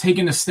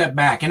taking a step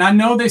back. And I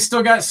know they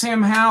still got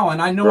Sam Howell,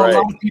 and I know a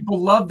lot of people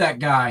love that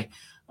guy,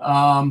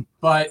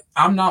 but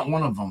I'm not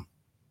one of them.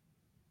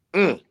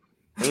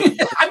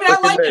 I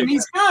like him.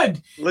 He's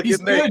good. He's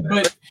good,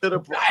 but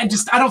I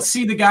don't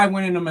see the guy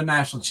winning him a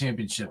national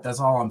championship. That's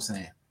all I'm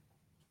saying.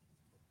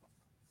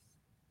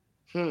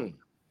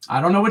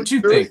 I don't know what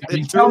you think. I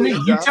mean, tell me.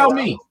 You tell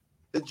me.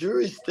 The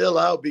jury's still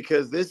out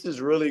because this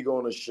is really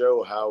going to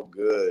show how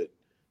good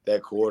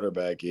that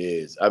quarterback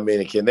is. I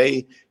mean,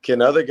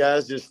 can other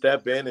guys just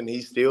step in and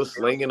he's still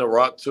slinging a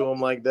rock to him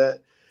like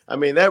that? I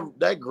mean,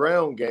 that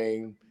ground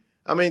game.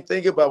 I mean,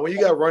 think about when you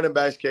got running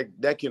backs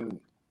that can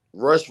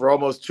rush for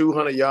almost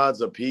 200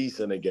 yards apiece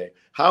in a game.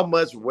 How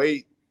much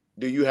weight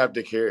do you have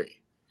to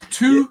carry?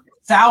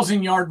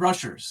 2,000-yard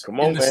rushers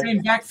in the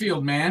same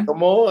backfield, man.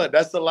 Come on,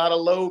 that's a lot of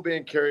load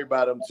being carried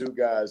by them two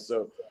guys.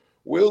 So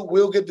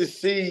we'll get to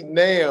see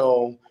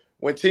now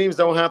when teams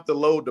don't have to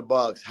load the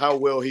box how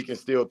well he can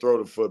still throw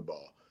the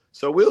football.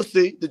 So we'll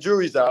see. The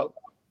jury's out.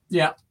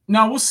 Yeah.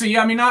 No, we'll see.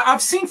 I mean,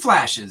 I've seen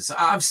flashes.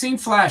 I've seen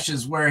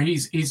flashes where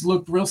he's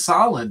looked real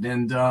solid,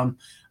 and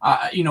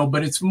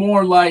but it's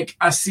more like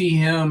I see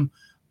him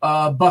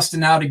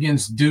busting out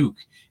against Duke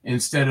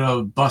instead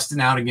of busting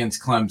out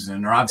against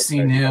Clemson, or I've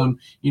seen him,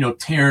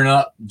 tearing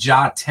up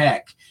Ja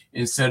Tech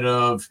instead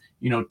of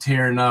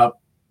tearing up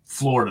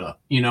Florida.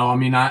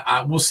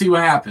 We'll see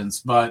what happens,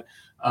 but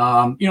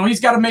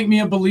he's got to make me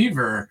a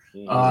believer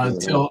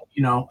until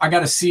I got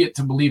to see it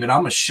to believe it.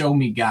 I'm a show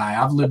me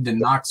guy. I've lived in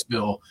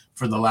Knoxville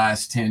for the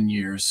last 10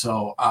 years,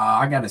 so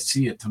I got to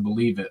see it to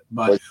believe it.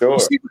 But sure.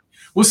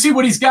 We'll see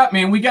what he's got,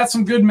 man. We got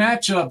some good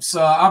matchups.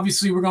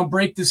 Obviously, we're going to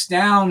break this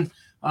down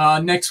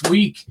next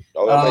week,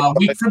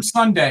 week from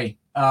Sunday.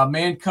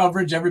 Man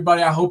coverage,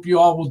 everybody. I hope you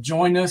all will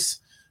join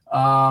us.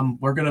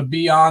 We're going to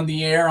be on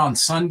the air on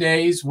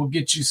Sundays. We'll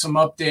get you some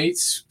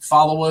updates.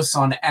 Follow us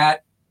on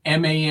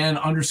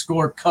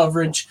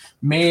 @MAN_coverage,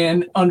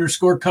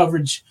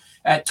 man_coverage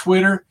at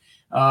Twitter.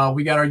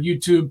 We got our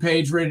YouTube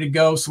page ready to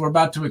go, so we're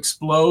about to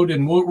explode,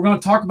 and we're going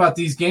to talk about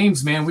these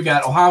games, man. We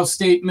got Ohio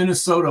State,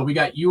 Minnesota. We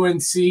got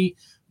UNC,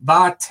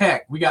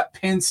 Tech. We got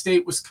Penn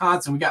State,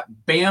 Wisconsin. We got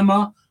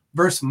Bama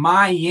versus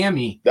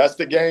Miami. That's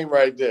the game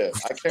right there.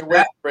 I can't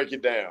wait to break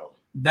it down.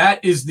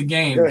 That is the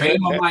game.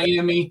 Bama,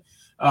 Miami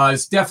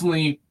is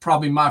definitely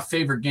probably my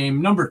favorite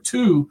game. Number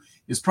 2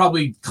 is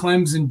probably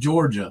Clemson,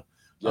 Georgia.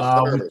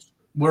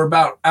 We're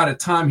about out of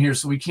time here,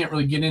 so we can't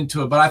really get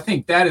into it. But I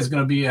think that is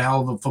going to be a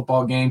hell of a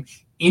football game.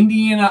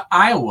 Indiana,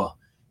 Iowa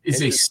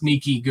is a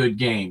sneaky good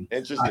game.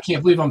 I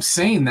can't believe I'm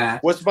saying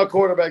that. What's my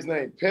quarterback's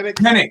name?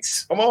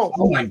 Penix. Come on.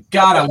 Oh, my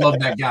God, I love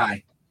that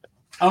guy.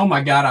 Oh,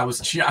 my God,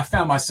 I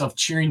found myself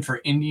cheering for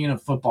Indiana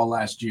football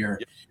last year,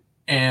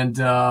 and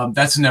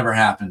that's never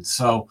happened.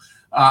 So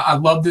I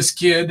love this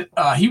kid.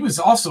 He was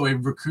also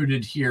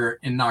recruited here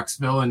in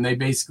Knoxville, and they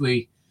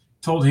basically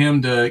told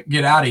him to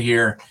get out of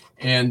here.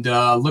 And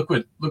look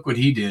what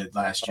he did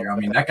last year. I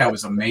mean, that guy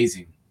was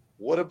amazing.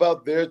 What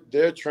about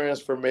their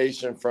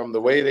transformation from the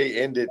way they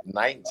ended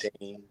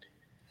 19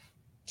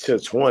 to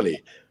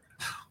 20?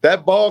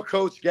 That ball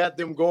coach got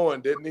them going,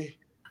 didn't he?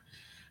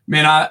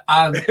 Man,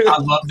 I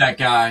love that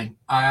guy.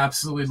 I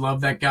absolutely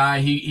love that guy.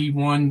 He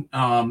won.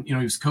 He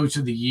was coach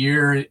of the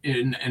year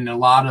in a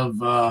lot of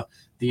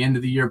the end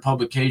of the year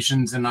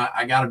publications, and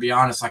I got to be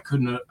honest, I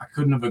couldn't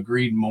have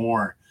agreed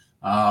more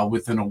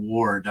with an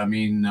award. I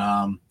mean,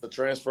 the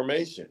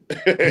transformation.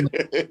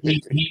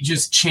 he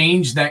just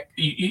changed that.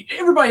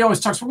 Everybody always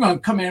talks, we're going to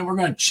come in, we're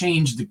going to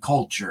change the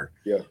culture.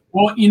 Yeah.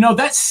 Well,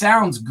 that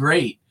sounds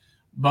great,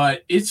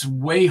 but it's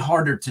way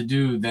harder to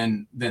do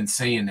than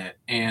saying it.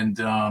 And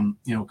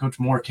Coach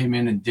Moore came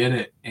in and did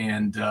it,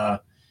 and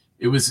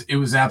it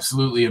was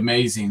absolutely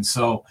amazing.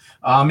 So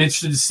I'm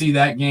interested to see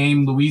that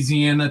game.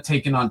 Louisiana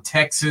taking on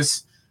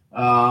Texas.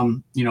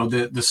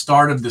 The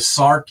start of the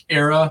Sark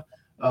era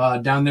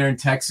down there in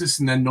Texas,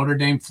 and then Notre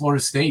Dame,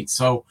 Florida State.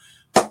 So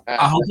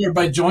I hope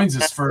everybody joins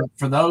us for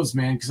those,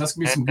 man, because that's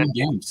gonna be some good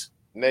games.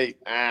 Nate,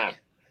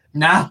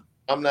 nah,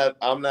 I'm not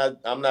buying it.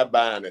 I'm not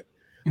buying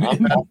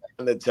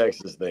the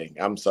Texas thing.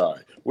 I'm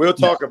sorry. We'll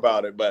talk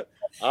about it, but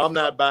I'm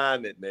not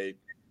buying it, Nate.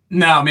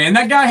 No, man,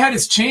 that guy had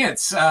his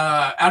chance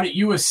out at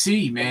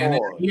USC, man.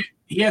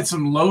 He had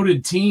some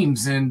loaded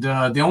teams, and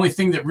the only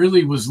thing that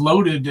really was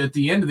loaded at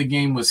the end of the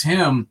game was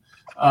him.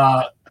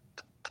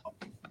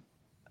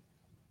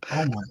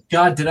 Oh my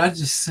God! Did I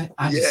just say?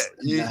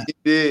 You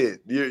did.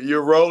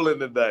 You're rolling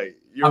today.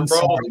 I'm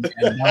sorry,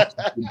 man.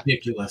 That was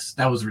ridiculous.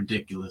 That was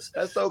ridiculous.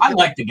 That's okay. I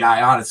like the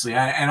guy, honestly,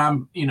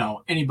 I'm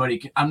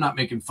anybody. I'm not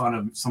making fun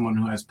of someone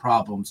who has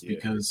problems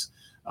because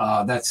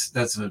that's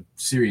a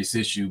serious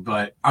issue.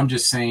 But I'm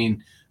just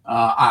saying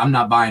I'm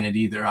not buying it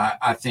either.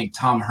 I think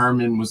Tom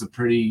Herman was a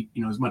pretty,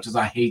 as much as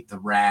I hate the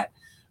rat,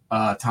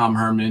 Tom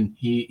Herman,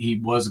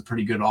 he was a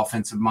pretty good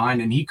offensive mind,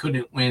 and he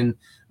couldn't win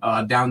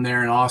down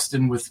there in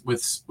Austin with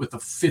a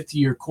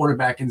fifth-year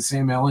quarterback in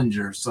Sam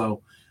Ehlinger.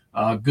 So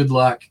good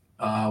luck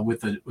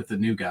with the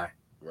new guy.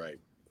 Right.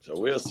 So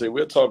we'll see.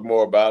 We'll talk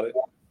more about it.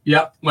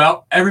 Yep.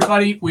 Well,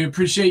 everybody, we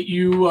appreciate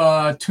you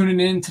tuning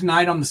in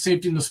tonight on the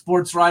Safety and the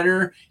Sports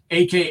Writer,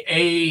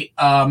 aka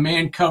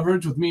Man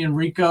Coverage with me and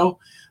Rico.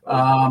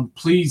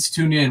 Please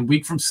tune in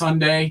week from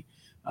Sunday.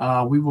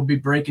 We will be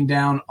breaking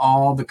down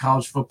all the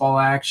college football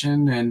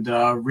action. And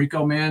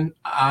Rico, man,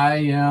 I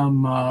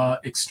am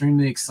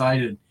extremely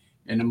excited,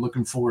 and I'm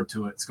looking forward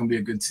to it. It's going to be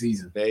a good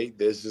season. Nate,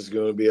 this is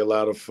going to be a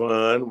lot of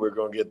fun. We're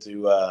going to get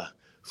to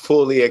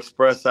fully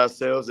express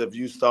ourselves if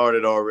you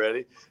started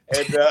already.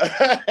 And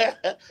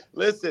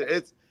listen,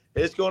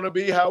 it's going to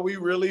be how we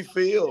really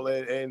feel.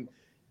 And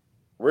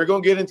we're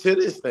going to get into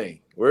this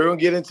thing.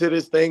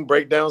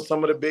 Break down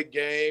some of the big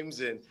games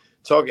and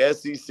talk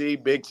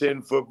SEC, Big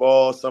Ten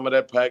football, some of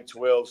that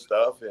Pac-12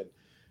 stuff.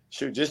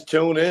 And just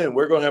tune in.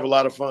 We're going to have a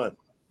lot of fun.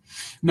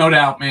 No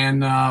doubt,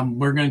 man.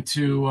 We're going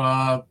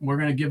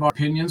to give our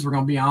opinions. We're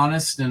going to be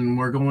honest, and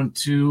we're going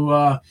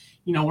to,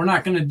 we're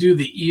not going to do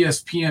the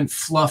ESPN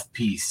fluff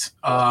piece.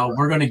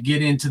 We're going to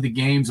get into the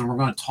games, and we're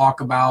going to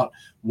talk about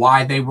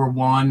why they were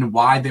won,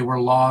 why they were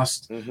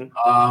lost.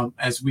 Mm-hmm.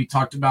 As we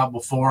talked about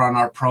before on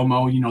our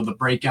promo, the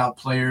breakout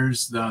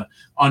players, the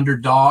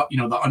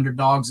the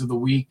underdogs of the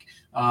week.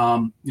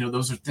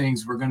 Those are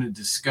things we're going to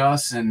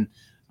discuss, and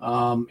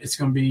it's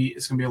going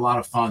to be a lot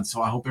of fun.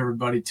 So I hope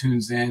everybody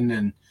tunes in,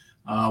 and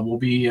we'll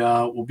be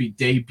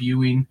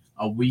debuting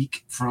a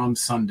week from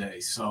Sunday.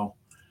 So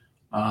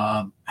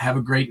have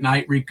a great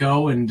night,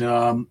 Rico, and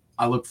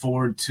I look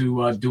forward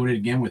to doing it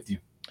again with you.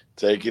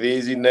 Take it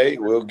easy, Nate.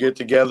 We'll get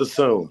together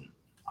soon.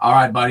 All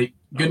right, buddy.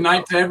 Good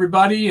night to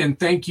everybody, and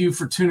thank you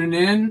for tuning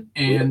in.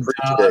 And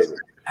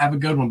have a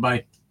good one,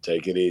 buddy.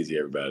 Take it easy,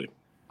 everybody.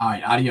 All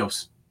right,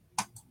 adios.